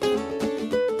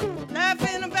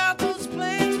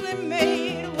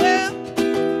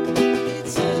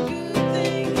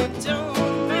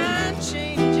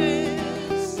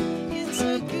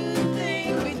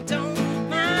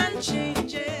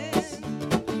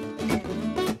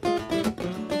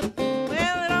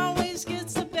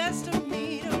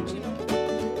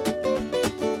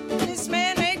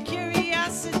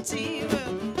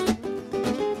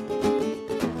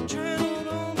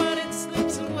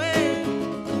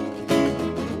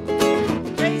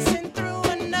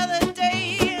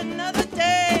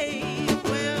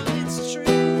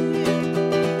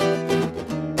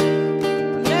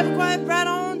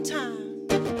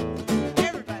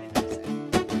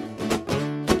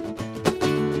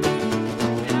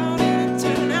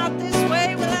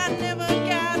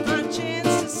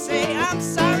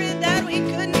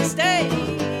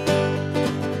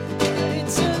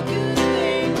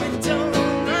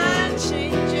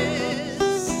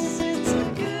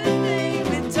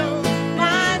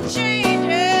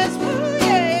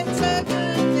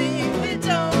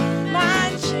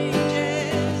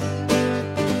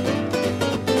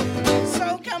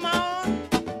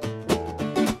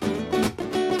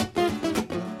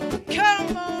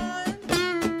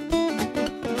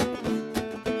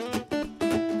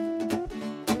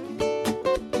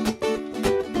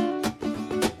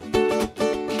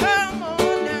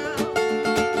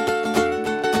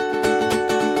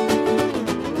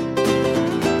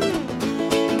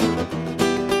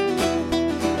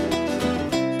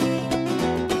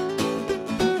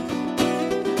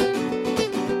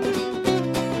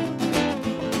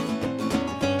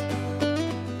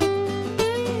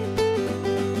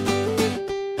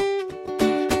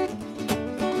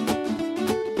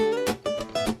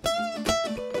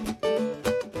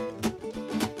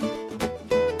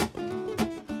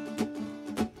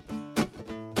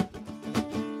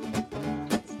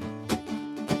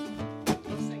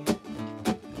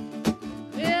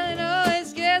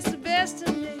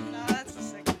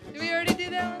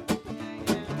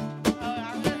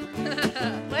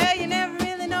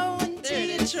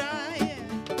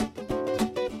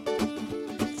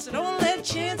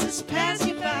 chances pass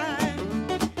you by.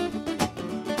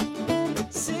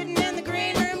 Sitting in the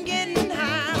green room getting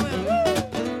high. Well,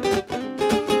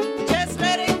 just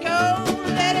let it go,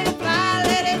 let it fly,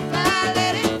 let it fly,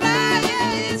 let it fly.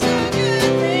 Yeah, it's a good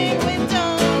thing we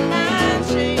don't mind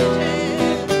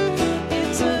changes.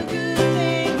 It's a good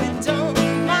thing we don't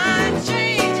mind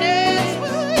changes.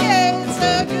 Well, yeah, it's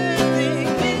a good thing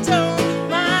we don't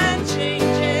mind changes.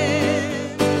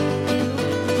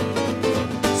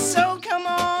 So come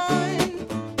on,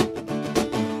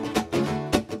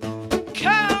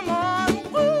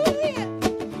 woo, yeah.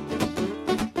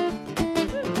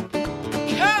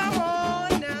 Come on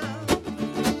now,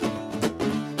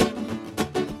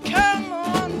 come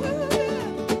on, woo,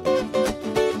 yeah.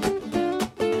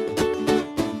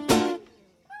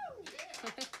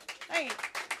 Thank you.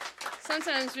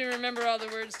 Sometimes we remember all the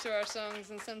words to our songs,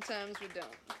 and sometimes we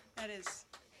don't. That is.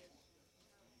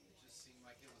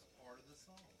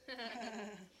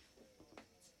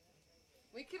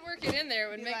 We could work it in there.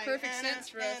 It would make Like, perfect sense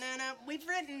for us. We've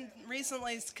written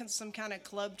recently some kind of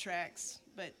club tracks,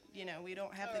 but you know we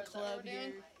don't have the Is that what club we're here.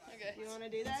 doing? Okay. You want to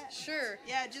do that? Sure.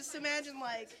 Yeah, just imagine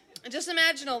like Just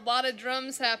imagine a lot of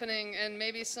drums happening and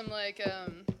maybe some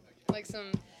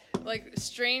some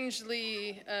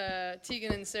strangely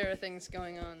Tegan and Sarah things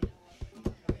going on.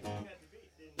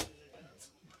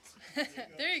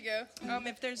 There you go.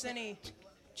 if there's any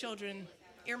children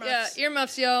Yeah, earmuffs.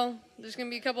 earmuffs, y'all. There's gonna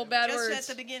be a couple bad just words.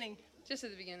 at the beginning. Just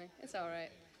at the beginning. It's all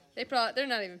right. They're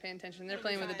not even paying attention. They're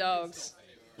playing with the fine. dogs.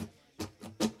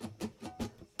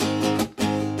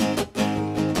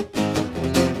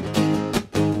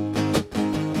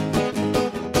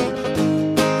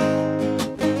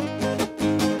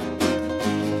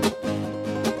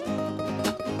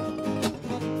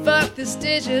 Fuck this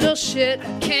digital shit,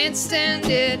 I can't stand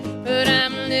it, but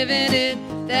I'm living it,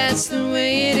 that's the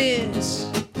way it is.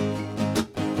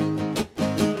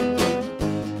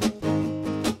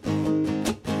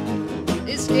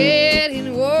 It's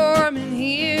getting warm in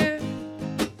here.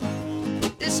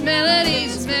 This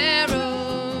melody's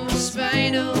marrow,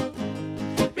 spinal,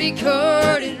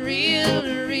 recorded reel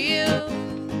to reel.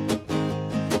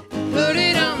 Put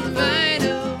it on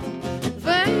vinyl,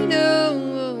 vinyl.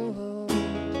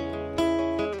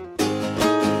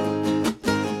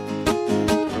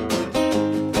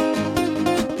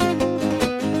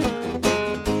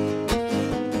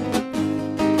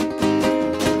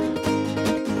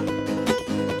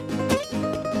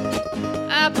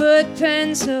 I put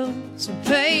pencils and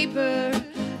paper,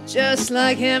 just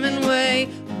like Hemingway.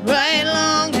 Write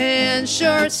longhand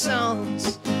short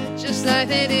songs, just like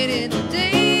they did in the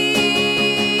day.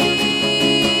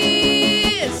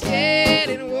 It's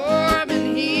getting warm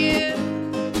in here.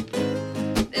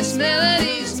 This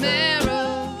melody's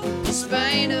marrow,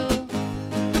 spinal,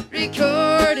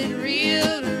 recorded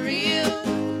reel to reel.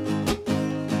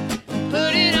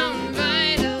 Put it on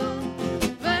vinyl,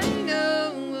 vinyl.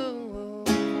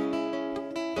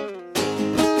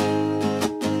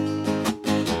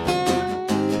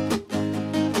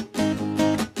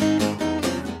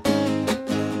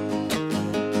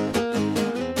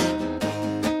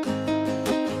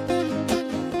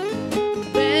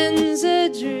 When's a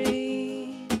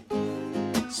dream,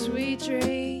 sweet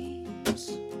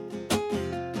dreams,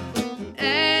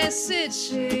 acid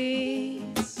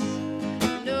sheets,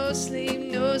 no sleep,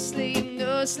 no sleep,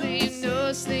 no sleep,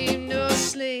 no sleep, no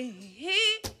sleep.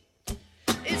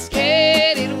 It's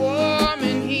getting warm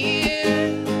in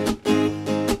here.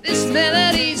 This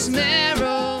melody's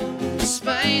marrow,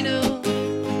 spinal,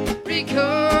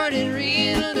 recorded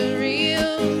reel to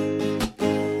reel.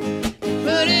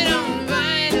 Put it on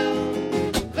vinyl,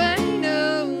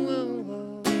 vinyl.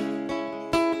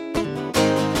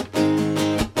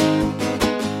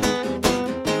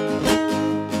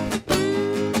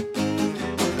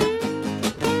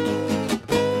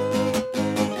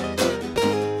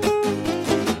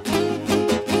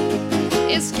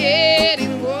 It's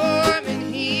getting warm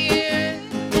in here.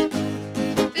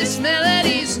 This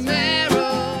melody's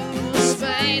marrow,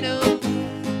 spinal,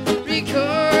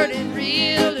 recorded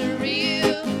reel to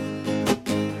reel.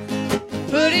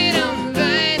 Put it on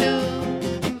vinyl,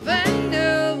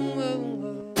 vinyl.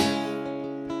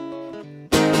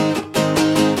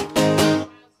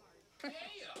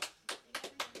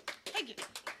 Thank you.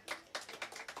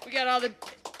 We got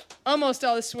almost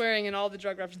all the swearing and all the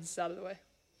drug references out of the way.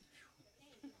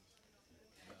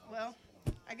 Well,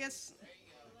 I guess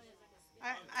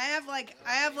I have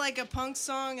like a punk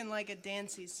song and like a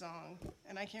dancey song,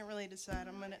 and I can't really decide.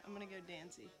 I'm gonna go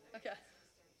dancey. Okay.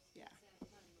 Yeah.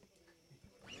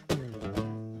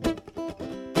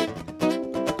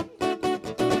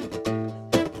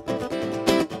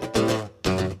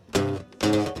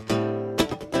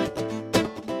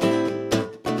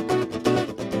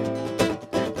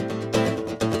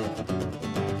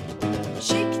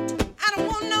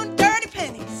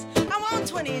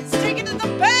 20s. Take it to the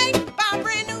bank, buy a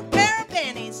brand new pair of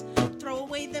panties. Throw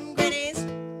away them grannies,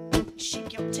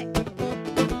 shake your tail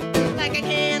like a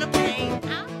can of paint.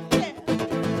 Oh, yeah.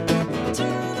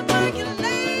 Turn on the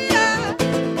percolator.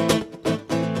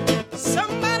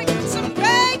 Somebody get some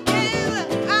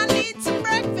bacon. I need some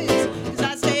breakfast, 'cause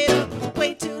I stayed up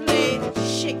way too late,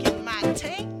 shaking my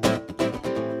tank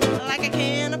like a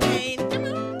can of paint. Come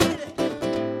on with it.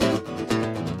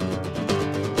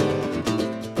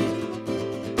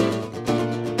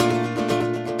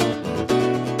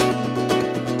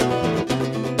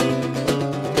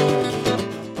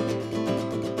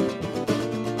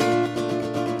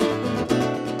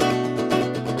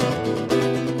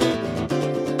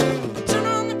 Turn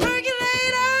on the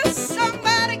percolator.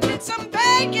 Somebody get some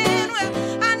bacon.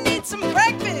 Well, I need some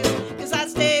breakfast, 'cause I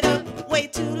stayed up way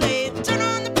too late. Turn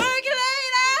on the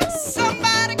percolator.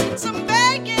 Somebody get some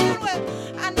bacon. Well,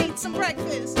 I need some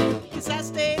breakfast, 'cause I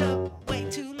stayed up way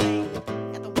too late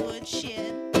at the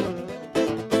woodshed.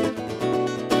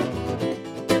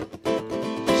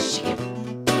 Shake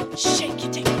it, shake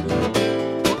it, take it.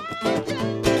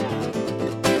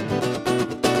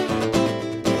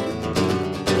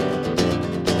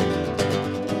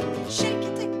 Shake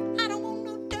it, take it. I don't want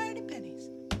no dirty pennies.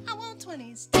 I want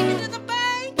 20s. Take it to the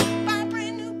bank, buy a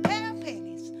brand new pair of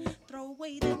panties. Throw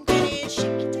away them pennies. Shake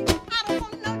it, take it. I don't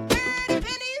want no dirty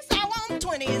pennies. I want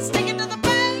 20s. Take it to the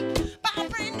bank, buy a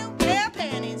brand new pair of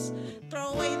panties.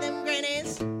 Throw away them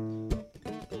grannies.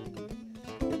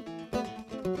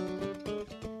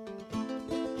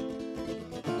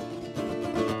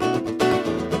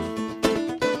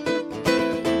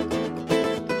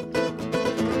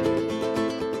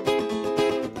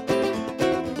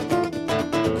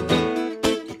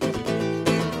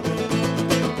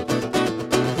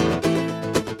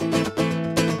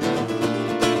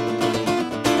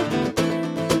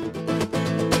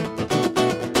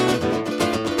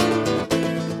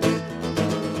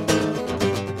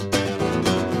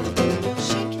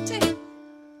 Shake it, take it.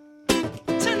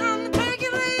 Turn on the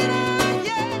percolator,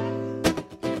 yeah.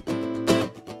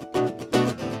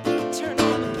 Turn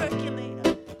on the percolator.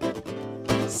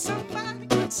 Somebody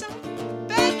get some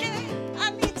bacon.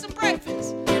 I need some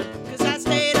breakfast, 'cause I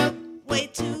stayed up way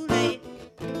too late.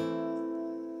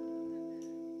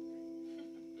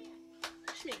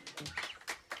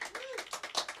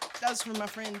 That was from my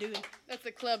friend Dewey. That's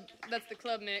the club. That's the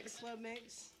club mix. Club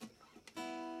mix.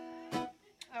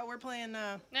 We're playing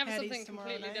Now for Hattie's something tomorrow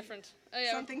completely night. different. Oh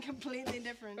yeah, Something completely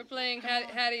different. we're playing Come on.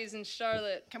 Hattie's in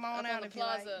Charlotte. Come on up out the if you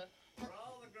like. plaza.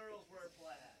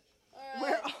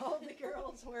 Where all the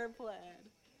girls wear plaid.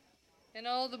 And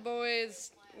all the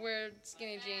boys wear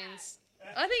skinny jeans.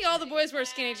 I think all the boys wear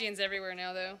skinny jeans everywhere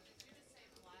now, though.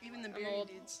 Even the I'm bearded old.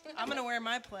 dudes. I'm gonna wear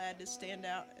my plaid to stand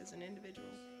out as an individual.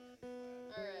 All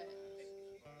right.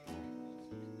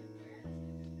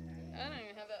 I don't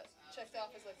even have that checked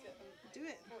off as like the Do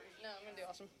it. No, I'm gonna do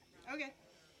awesome. Okay.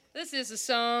 This is a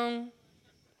song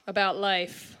about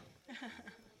life.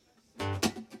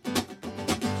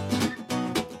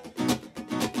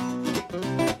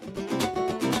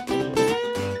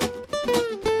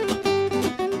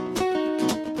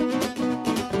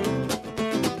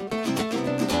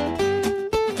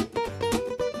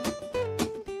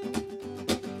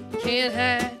 Can't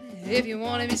hide if you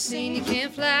wanna be seen, you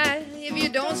can't fly. If you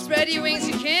don't spread your wings,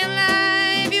 you can't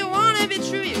lie. If you wanna be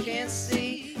true, you can't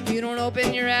see. If you don't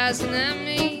open your eyes, and I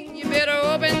mean, you better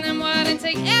open them wide and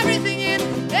take everything in,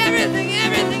 everything,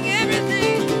 everything,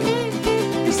 everything.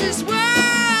 'Cause this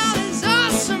world is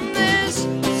awesome, there's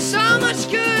so much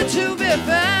good to be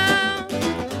found.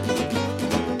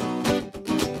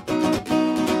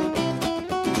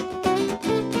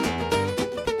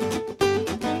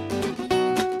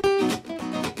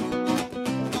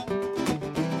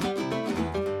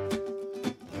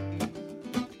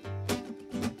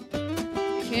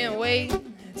 Can't wait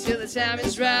till the time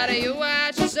is right. You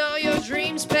watch as all your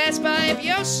dreams pass by. If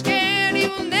you're scared, you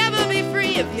will never be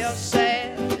free. If you're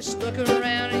sad, just look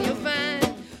around and you'll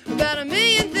find about a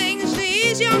million things to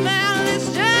ease your mind. It's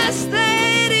just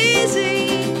that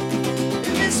easy.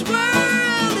 And this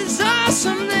world is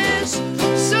awesome. There's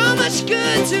so much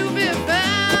good to be found.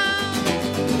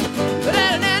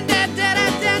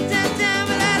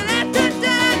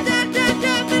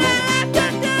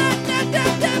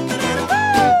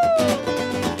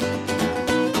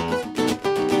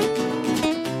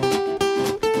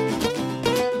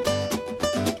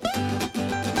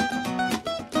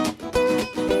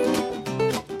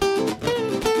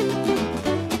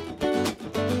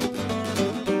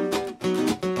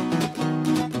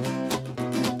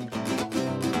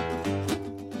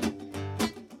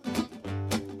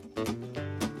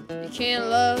 can't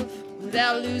love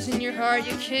without losing your heart.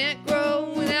 You can't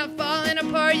grow without falling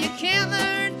apart. You can't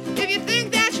learn if you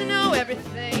think that you know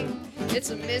everything. It's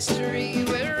a mystery.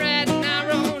 We're writing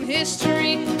our own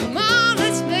history. Come on,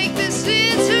 let's make this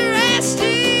interesting.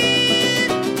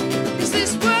 'Cause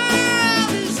this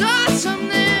world is awesome.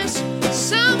 There's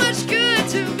so much good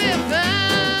to be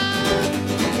found.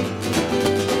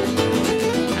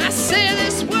 I say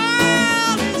this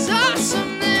world is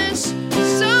awesome. There's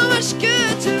so much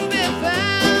good to be found.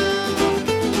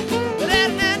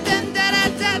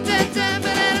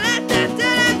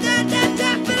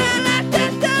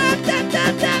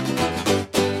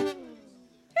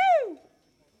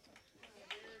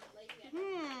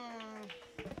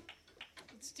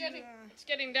 It's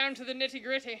getting down to the nitty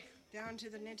gritty. Down to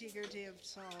the nitty gritty of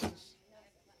songs.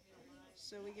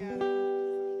 So we got.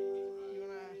 You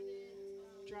wanna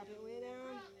drop it way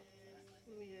down? What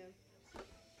do we have?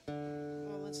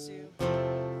 Well, let's do.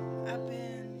 I've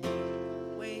been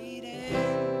waiting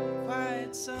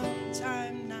quite some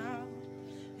time now,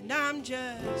 and I'm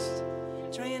just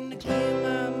trying to clear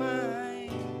my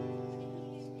mind.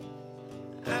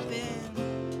 I've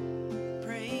been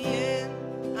praying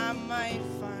I might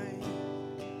find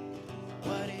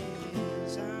what it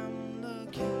is I'm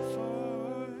looking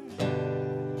for.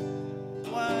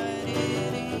 What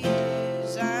it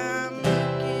is I'm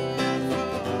looking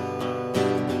for.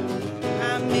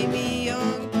 I may be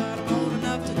young, but I'm old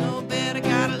enough to know better.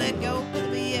 Gotta let go of the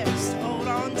BS. Hold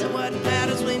on to what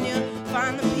matters when you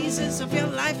find the pieces of your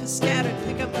life is scattered.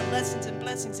 Pick up the lessons and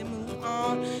blessings and move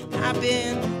on. I've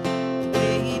been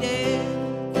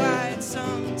waiting quite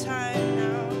some time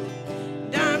now,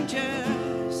 and I'm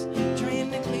just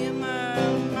trying to clear my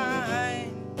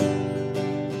mind.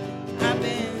 I've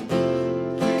been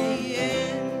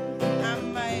praying I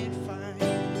might find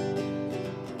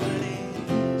what it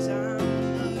is I'm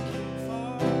looking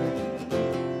for.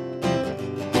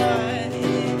 What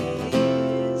it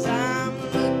is I'm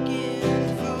looking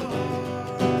for.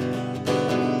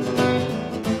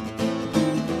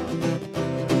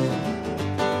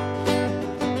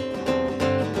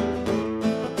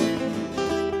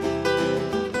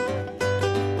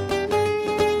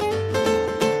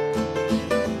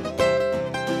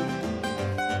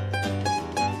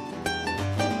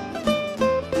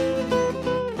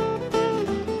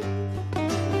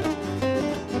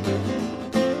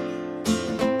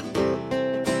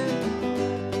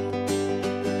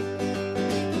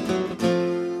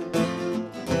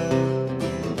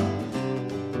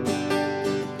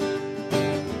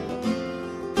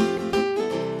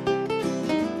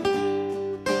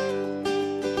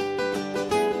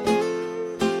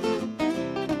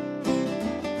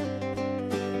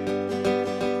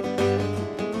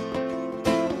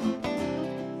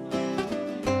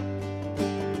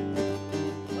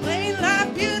 Ain't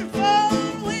life beautiful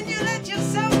when you let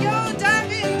yourself go?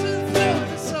 Dive into the flow,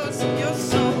 the source of your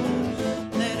soul.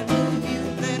 Let it move you,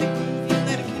 let it groove you,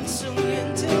 let it consume you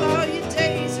until all your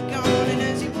days are gone. And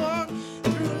as you walk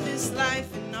through this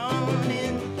life and on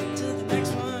into the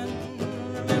next one,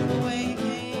 remember where you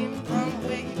came from,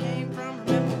 where you came from,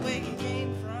 remember where you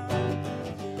came from.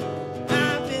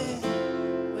 I've been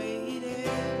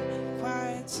waiting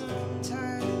quite some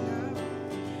time now.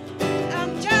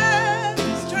 I'm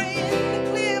just trying to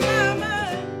clear my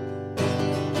mind.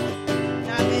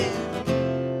 I've been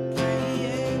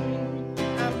praying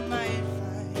I might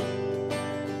find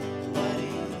what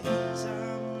it is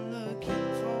I'm looking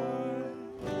for.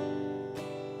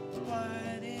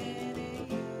 What it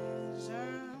is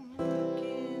I'm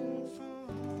looking for.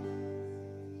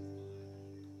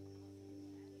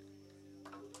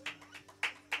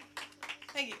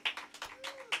 Thank you.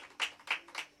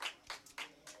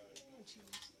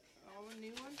 Oh, a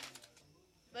new one?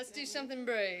 Let's do something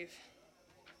brave.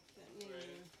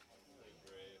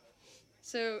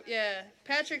 So, yeah,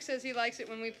 Patrick says he likes it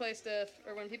when we play stuff,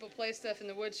 or when people play stuff in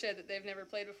the woodshed that they've never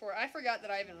played before. I forgot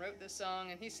that I even wrote this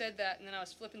song, and he said that, and then I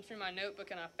was flipping through my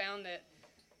notebook and I found it,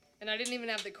 and I didn't even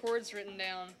have the chords written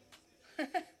down.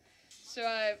 So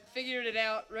I figured it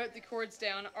out, wrote the chords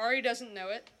down. Ari doesn't know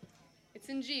it. It's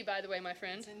in G, by the way, my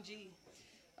friend. It's in G.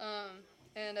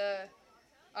 And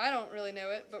I don't really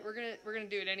know it, but we're gonna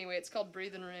do it anyway. It's called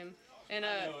Breathing Room, and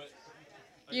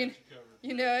you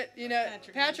know it. You know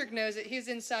Patrick knows it. He's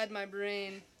inside my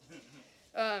brain.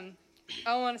 I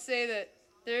want to say that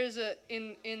there's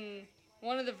in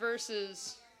one of the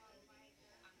verses.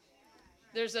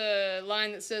 There's a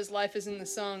line that says "Life is in the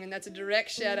song," and that's a direct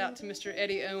shout out to Mr.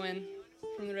 Eddie Owen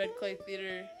from the Red Clay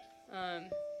Theater.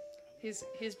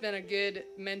 He's been a good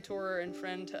mentor and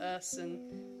friend to us, and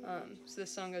so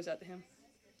this song goes out to him.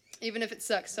 Even if it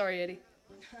sucks, sorry, Eddie.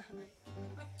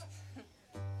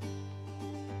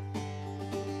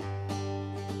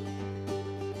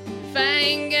 If I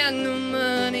ain't got no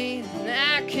money and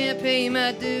I can't pay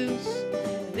my dues,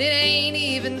 it ain't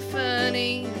even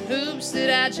funny. Hoops that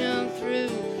I jump through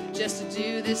just to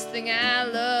do this thing I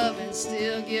love and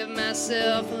still give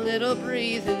myself a little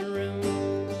breathing room.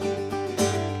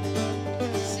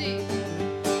 See,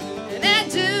 and I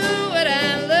do what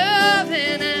I love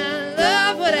and I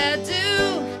love what I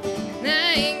do. And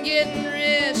I ain't getting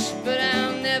rich, but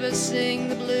I'll never sing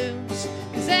the blues.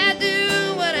 'Cause I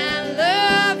do what I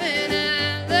love and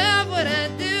I love what I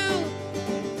do.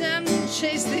 Time to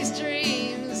chase these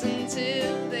dreams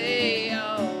until they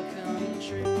all come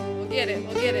true. We'll get it,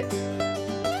 we'll get it.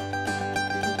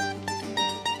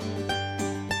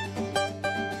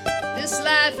 This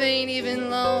life ain't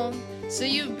even long, so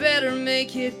you better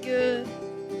make it good.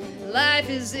 Life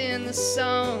is in the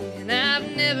song, and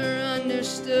I've never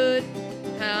understood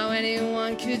how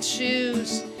anyone could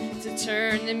choose to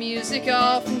turn the music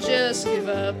off and just give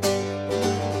up.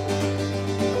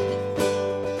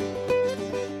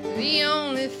 The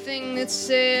only thing that's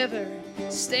ever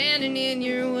standing in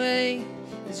your way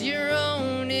is your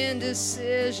own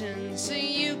indecision, so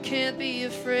you can't be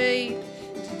afraid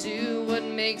to do what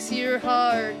makes your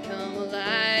heart come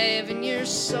alive and your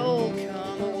soul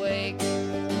come awake.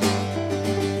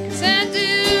 'Cause I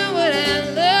do what I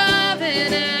love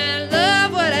and I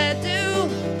love what I do.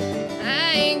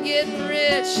 I ain't getting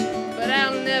rich, but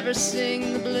I'll never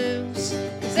sing the blues.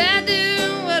 'Cause I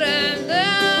do what I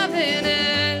love and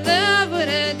I love what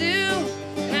I do.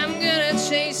 And I'm gonna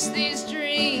chase these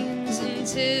dreams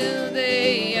until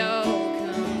they all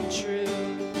come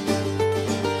true.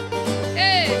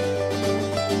 Hey,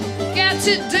 got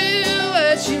to do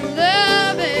what you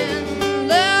love and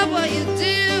love what you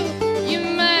do. You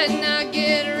might not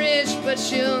get rich, but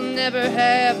you'll never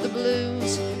have the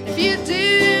blues. If you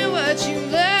do what you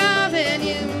love and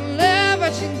you love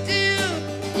what you do,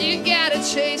 you gotta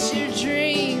chase your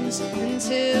dreams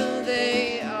until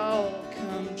they all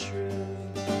come true.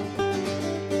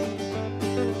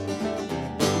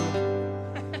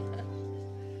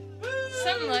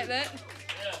 Something like that.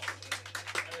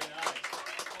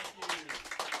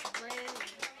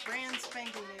 Brand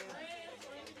spanking new.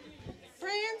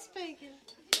 Brand spanking.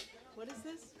 What is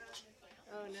this?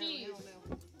 Oh no, Cheese. no.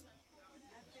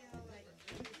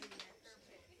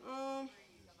 All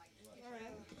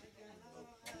right.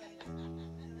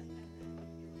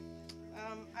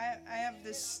 I have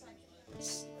this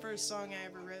first song I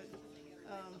ever wrote.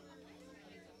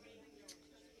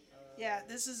 Yeah,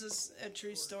 this is a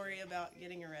true story about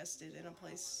getting arrested in a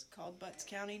place called Butts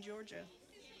County, Georgia.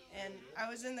 And I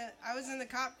was in the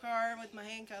cop car with my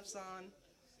handcuffs on,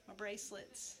 my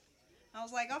bracelets. I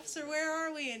was like, "Officer, where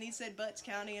are we?" And he said, "Butts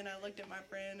County." And I looked at my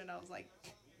friend and I was like,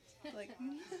 it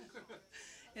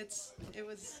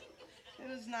was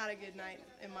not a good night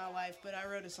in my life, but I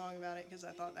wrote a song about it because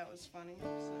I thought that was funny. So.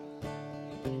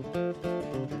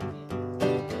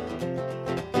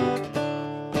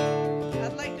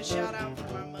 I'd like to shout out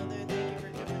for my mother. Thank you for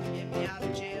coming to get me out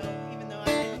of jail, even though I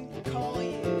didn't call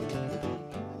you.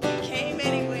 You came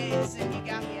anyways, and you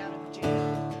got me out of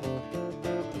jail.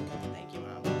 Thank you,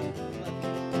 Mom. Love you.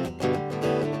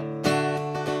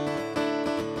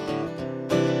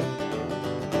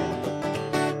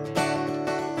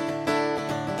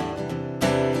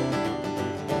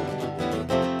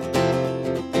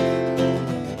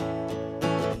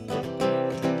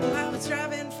 I was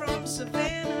driving from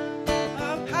Savannah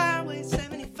up Highway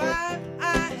 75.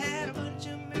 I had a bunch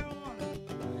of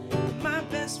marijuana. My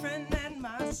best friend at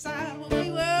my side. Well,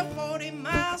 we were 40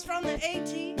 miles from the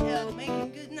ATL,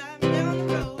 making good night down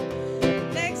the road.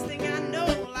 Next thing I know,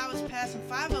 well, I was passing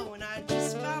 50 and I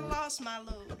just about lost my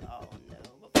load. Oh no!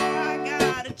 Before I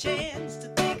got a chance to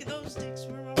think of those sticks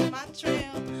were on my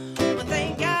trail. Well,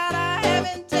 thank God I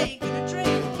haven't taken a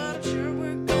drink, but I'm sure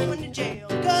we're going to jail.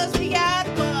 'Cause we got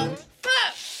bucked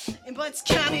in Butts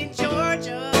County,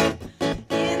 Georgia,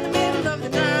 in the middle of the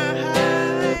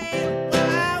night. Well,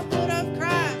 I would have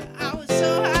cried. I was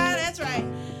so high, that's right.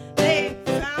 They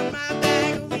found my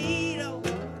bag of weed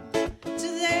over to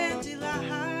the empty light.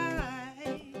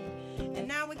 And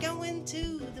now we're going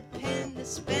to the pen to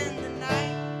spend the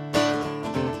night.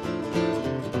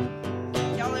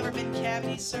 Y'all ever been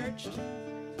cavity searched?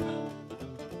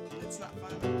 It's not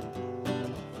fun.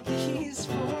 These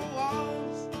four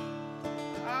walls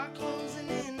are closing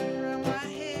in around my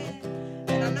head,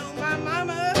 and I know my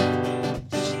mama,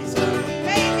 she's gonna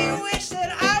make me wish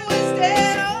that I was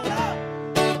dead. Oh Lord,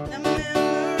 the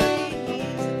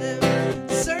memories of them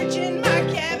searching my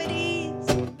cavities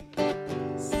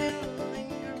still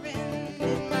lingering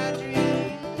in my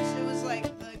dreams. It was like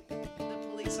the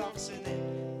police officer that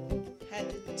had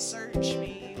to search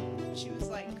me. She was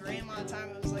like Grandma time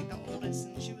it was like the oldest,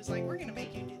 and she was like, "We're gonna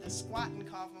make you do the squat and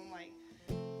cough." I'm like,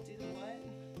 "Do the what?"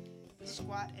 The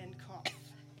squat and cough.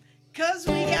 'Cause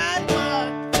we got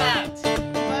bugged, fucked,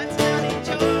 butts down in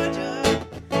Georgia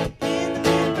in the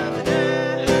middle of the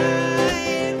night.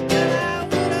 Girl, I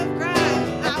would have cried.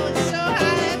 I was so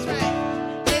high, that's right.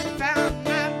 They found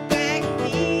my bag of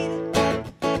weed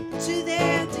to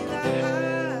their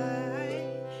delight,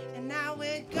 and now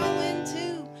we're going to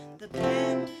the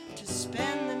band to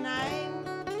spend the night.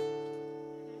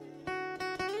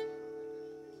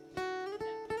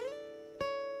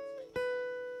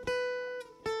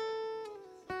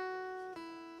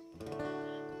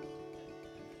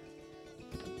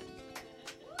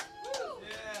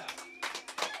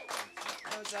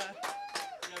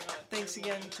 That was thanks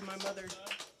again to my mother.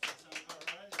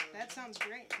 That sounds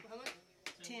great.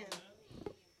 10.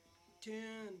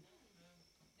 10.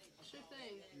 Sure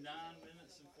thing. 9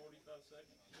 minutes and 45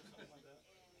 seconds, something like that.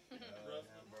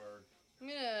 I'm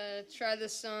gonna try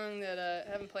this song that I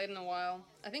haven't played in a while.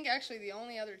 I think actually the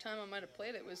only other time I might have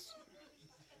played it was,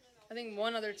 I think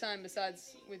one other time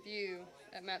besides with you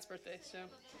at Matt's birthday. So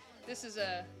this is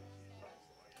a.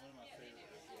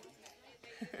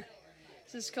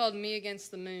 This is called "Me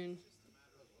Against the Moon,"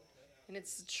 and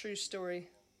it's a true story.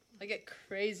 I get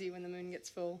crazy when the moon gets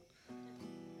full.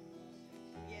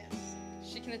 Yes.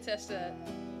 She can attest to that.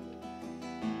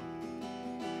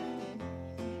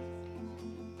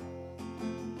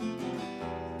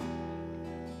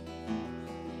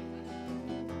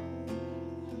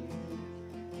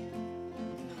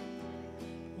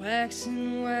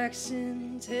 Waxing,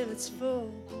 waxing till it's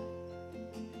full,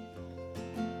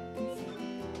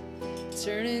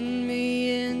 turning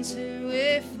me into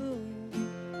a fool,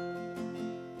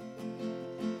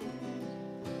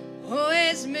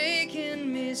 always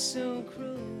making me so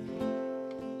cruel.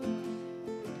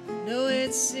 No,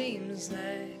 it seems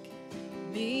like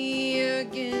me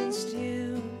against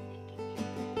you,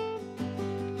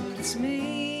 but it's me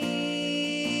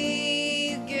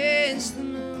against the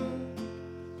moon.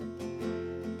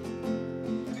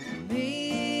 Me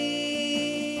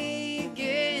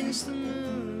against the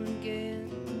moon again,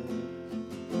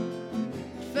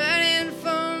 fighting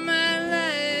for my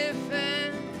life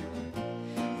and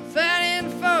fighting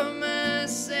for my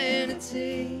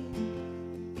sanity,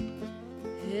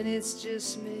 and it's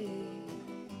just me.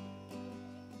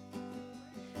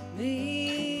 Me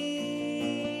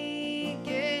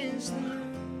against the moon.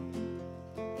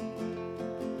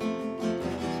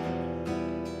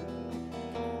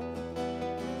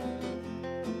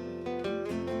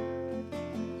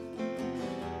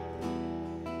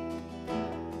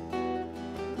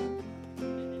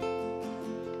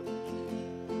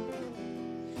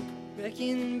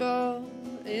 Wrecking ball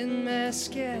in my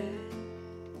sky,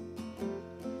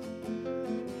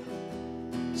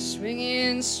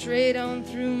 swinging straight on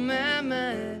through my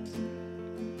mind,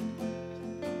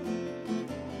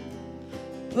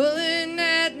 pulling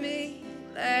at me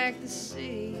like the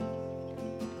sea.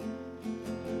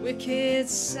 Wicked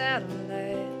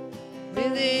satellite,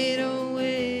 will it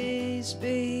always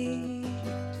be?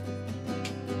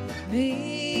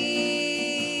 Me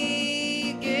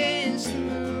against the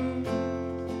moon.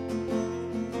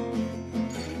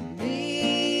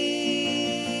 Me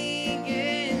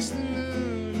against the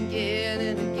moon again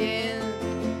and again,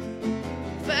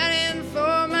 fighting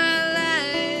for my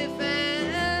life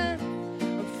and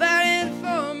I'm fighting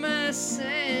for my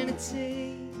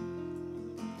sanity,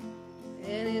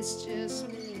 and it's just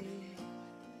me.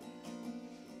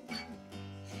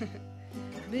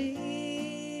 Me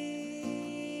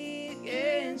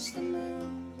against the moon.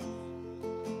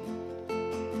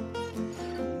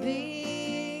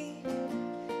 Me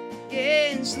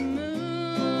against the moon.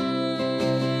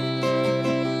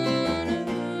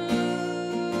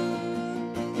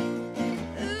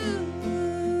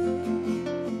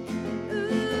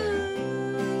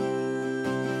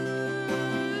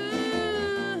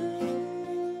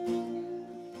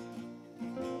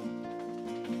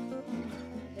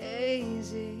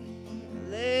 Hazy,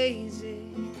 lazy,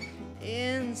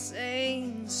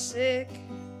 insane, sick,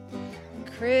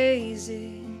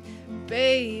 crazy,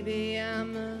 baby,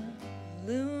 I'm a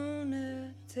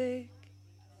lunatic,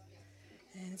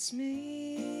 and it's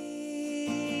me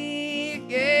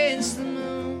against the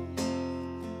moon.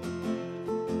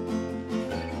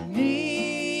 Me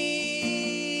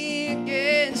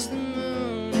against the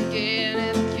moon again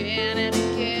and again and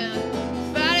again,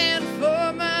 fighting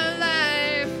for my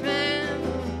life and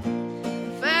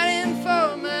fighting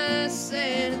for my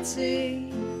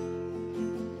sanity,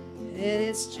 and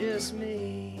it's just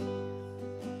me.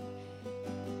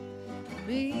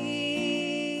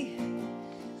 Me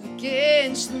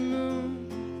against the moon.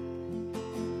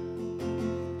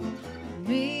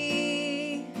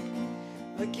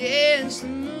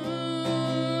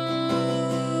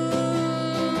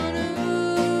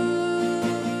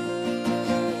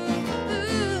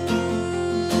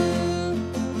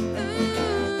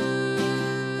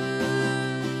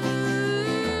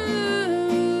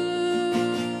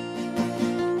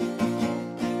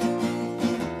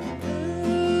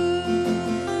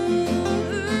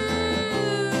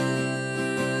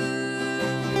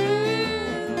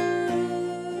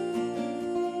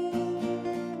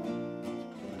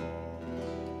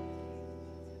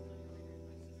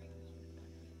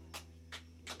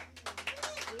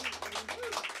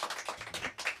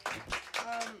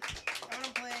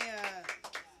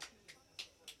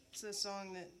 a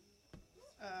song that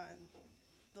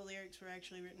the lyrics were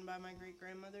actually written by my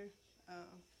great-grandmother. I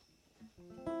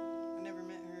never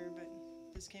met her, but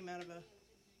this came out of a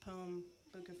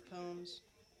book of poems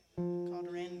called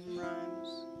Random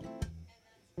Rhymes.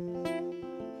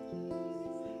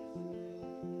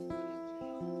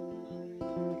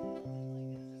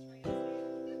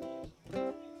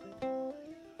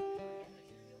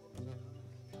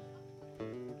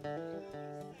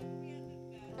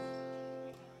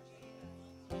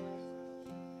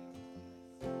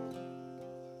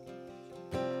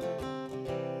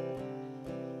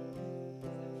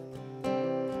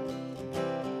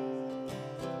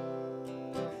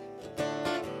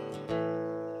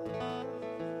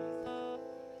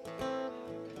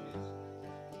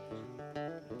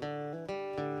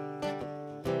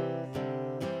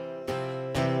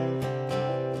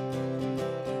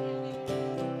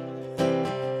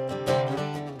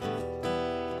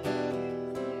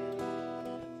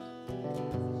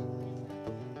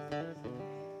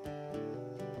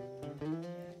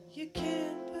 You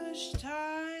can't push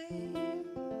time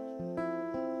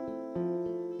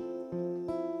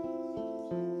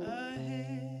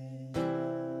ahead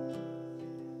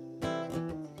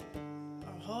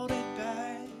or hold it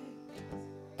back.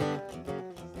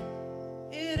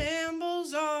 It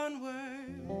ambles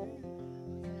onward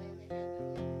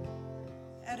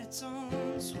at its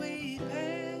own sweet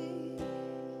pace,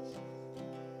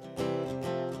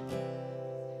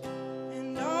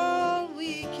 and all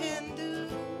we can do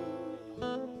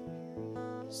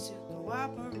is to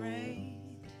cooperate,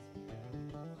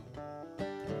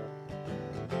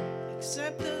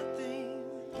 accept the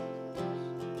things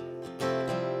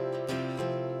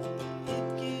it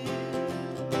gives,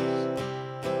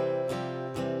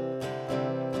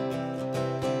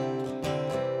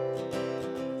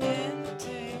 and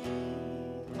takes.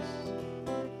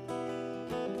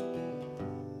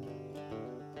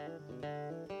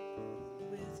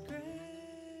 With grace.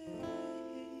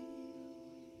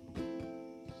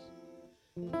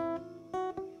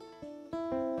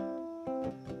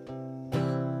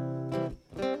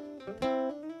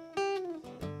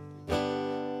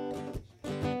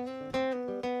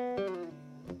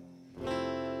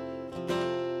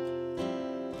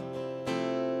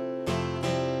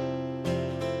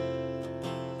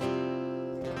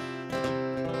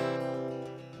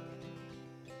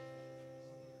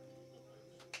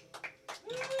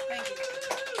 Thank you.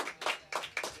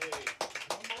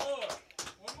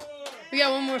 We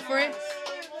got one more for you.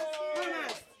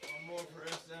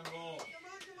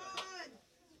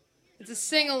 It's a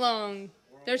sing-along.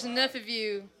 There's enough of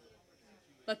you.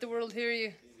 Let the world hear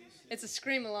you. It's a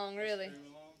scream-along, really.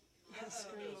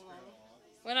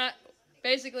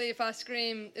 Basically, if I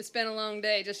scream, it's been a long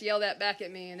day, just yell that back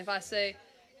at me. And if I say,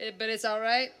 but it's all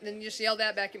right, then you just yell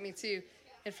that back at me, too.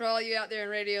 And for all you out there in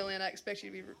Radio Land, I expect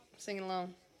you to be singing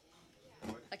along.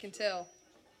 I can tell.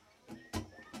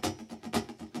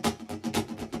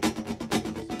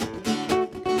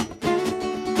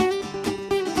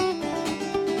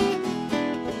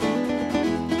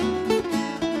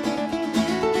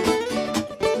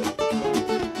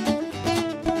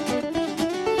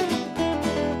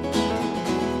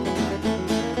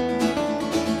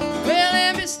 Well,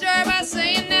 let me start by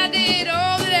saying I did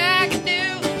all that I could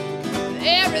do.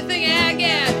 Everything I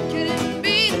got couldn't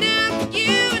be enough for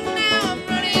you, and now I'm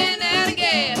running out of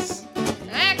gas.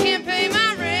 I can't pay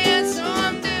my rent, so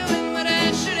I'm doing what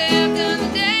I should have done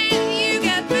today. You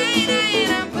got paid,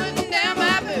 and I'm putting down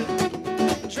my boot.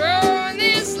 Drawing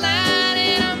this line,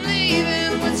 and I'm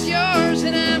leaving what's yours,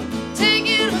 and I'm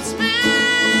taking what's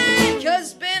mine. 'Cause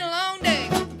it's been a long day,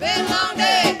 been a long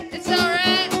day. It's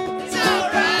alright, it's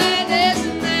alright. There's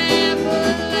an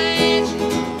Appalachian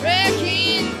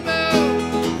wrecking boat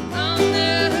on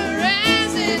the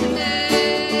horizon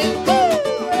tonight.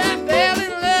 Woo! I fell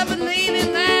in love with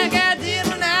leaving like I did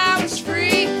when I was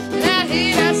free. And I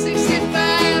hit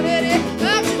I-65, headed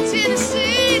up to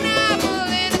Tennessee. Now I pull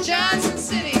into Johnson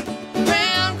City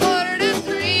around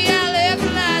 2:45. I left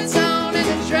the lights on in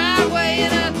the driveway,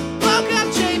 and I woke up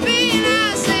JB, and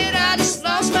I said I just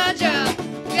lost my job.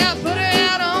 Got put her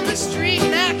out on the street,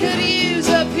 and I could use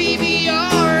a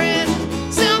PBR and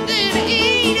something to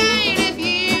eat. Ain't if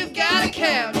you've got a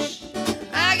couch,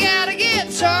 I got a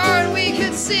guitar, and we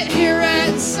could sit here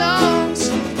writing songs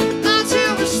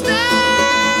until we're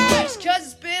stars. 'Cause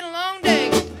it's been a long day,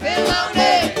 been a long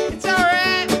day. It's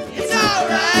alright, it's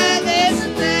alright. There's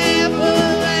an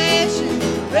Appalachian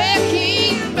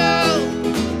wrecking boat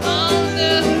on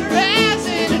the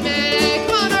horizon tonight.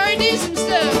 Come on, Ari, do some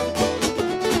stuff.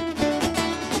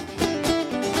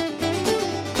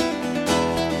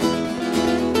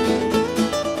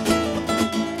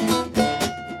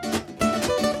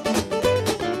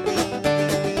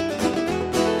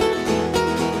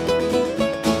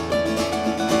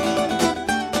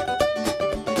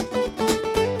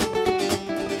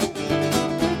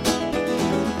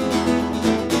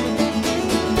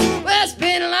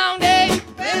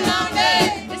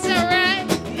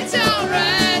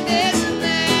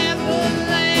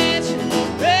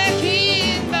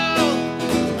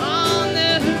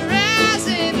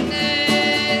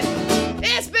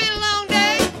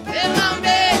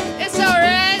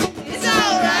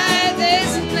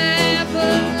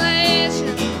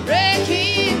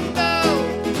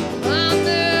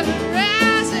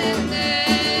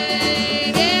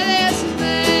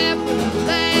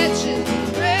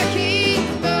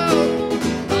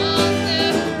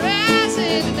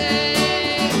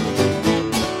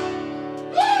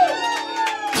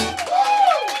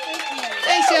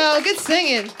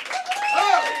 singing.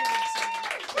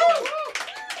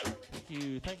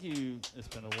 Thank you. It's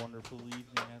been a wonderful evening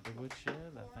at the Woodshed.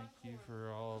 I thank you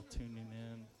for all tuning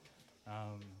in.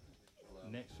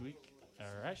 Next week,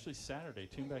 or actually Saturday,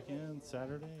 tune back in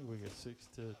Saturday. We got 6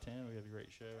 to 10. We got a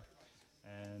great show,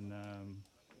 and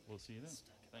we'll see you then.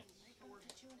 Thanks.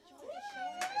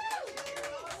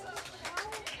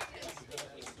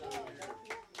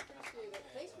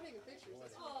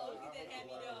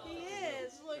 He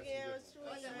is. Look at how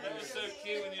sweet. That was so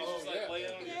cute when you just like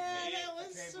laying on your Yeah, feet. that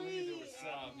was sweet.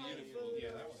 Beautiful.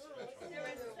 Yeah, that was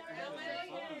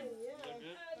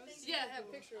Yeah, have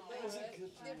a picture of both.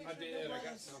 I did. I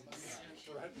got some. Oh,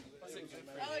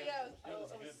 yeah.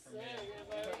 good for me.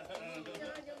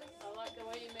 I like the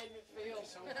way you made me feel.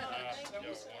 That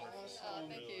was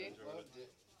Thank you. loved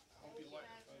it. I hope you like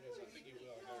the photos. I think you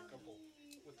will. I got a couple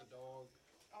with the dog.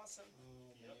 Awesome.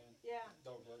 Oh, man. Yeah.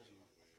 Dog loves you.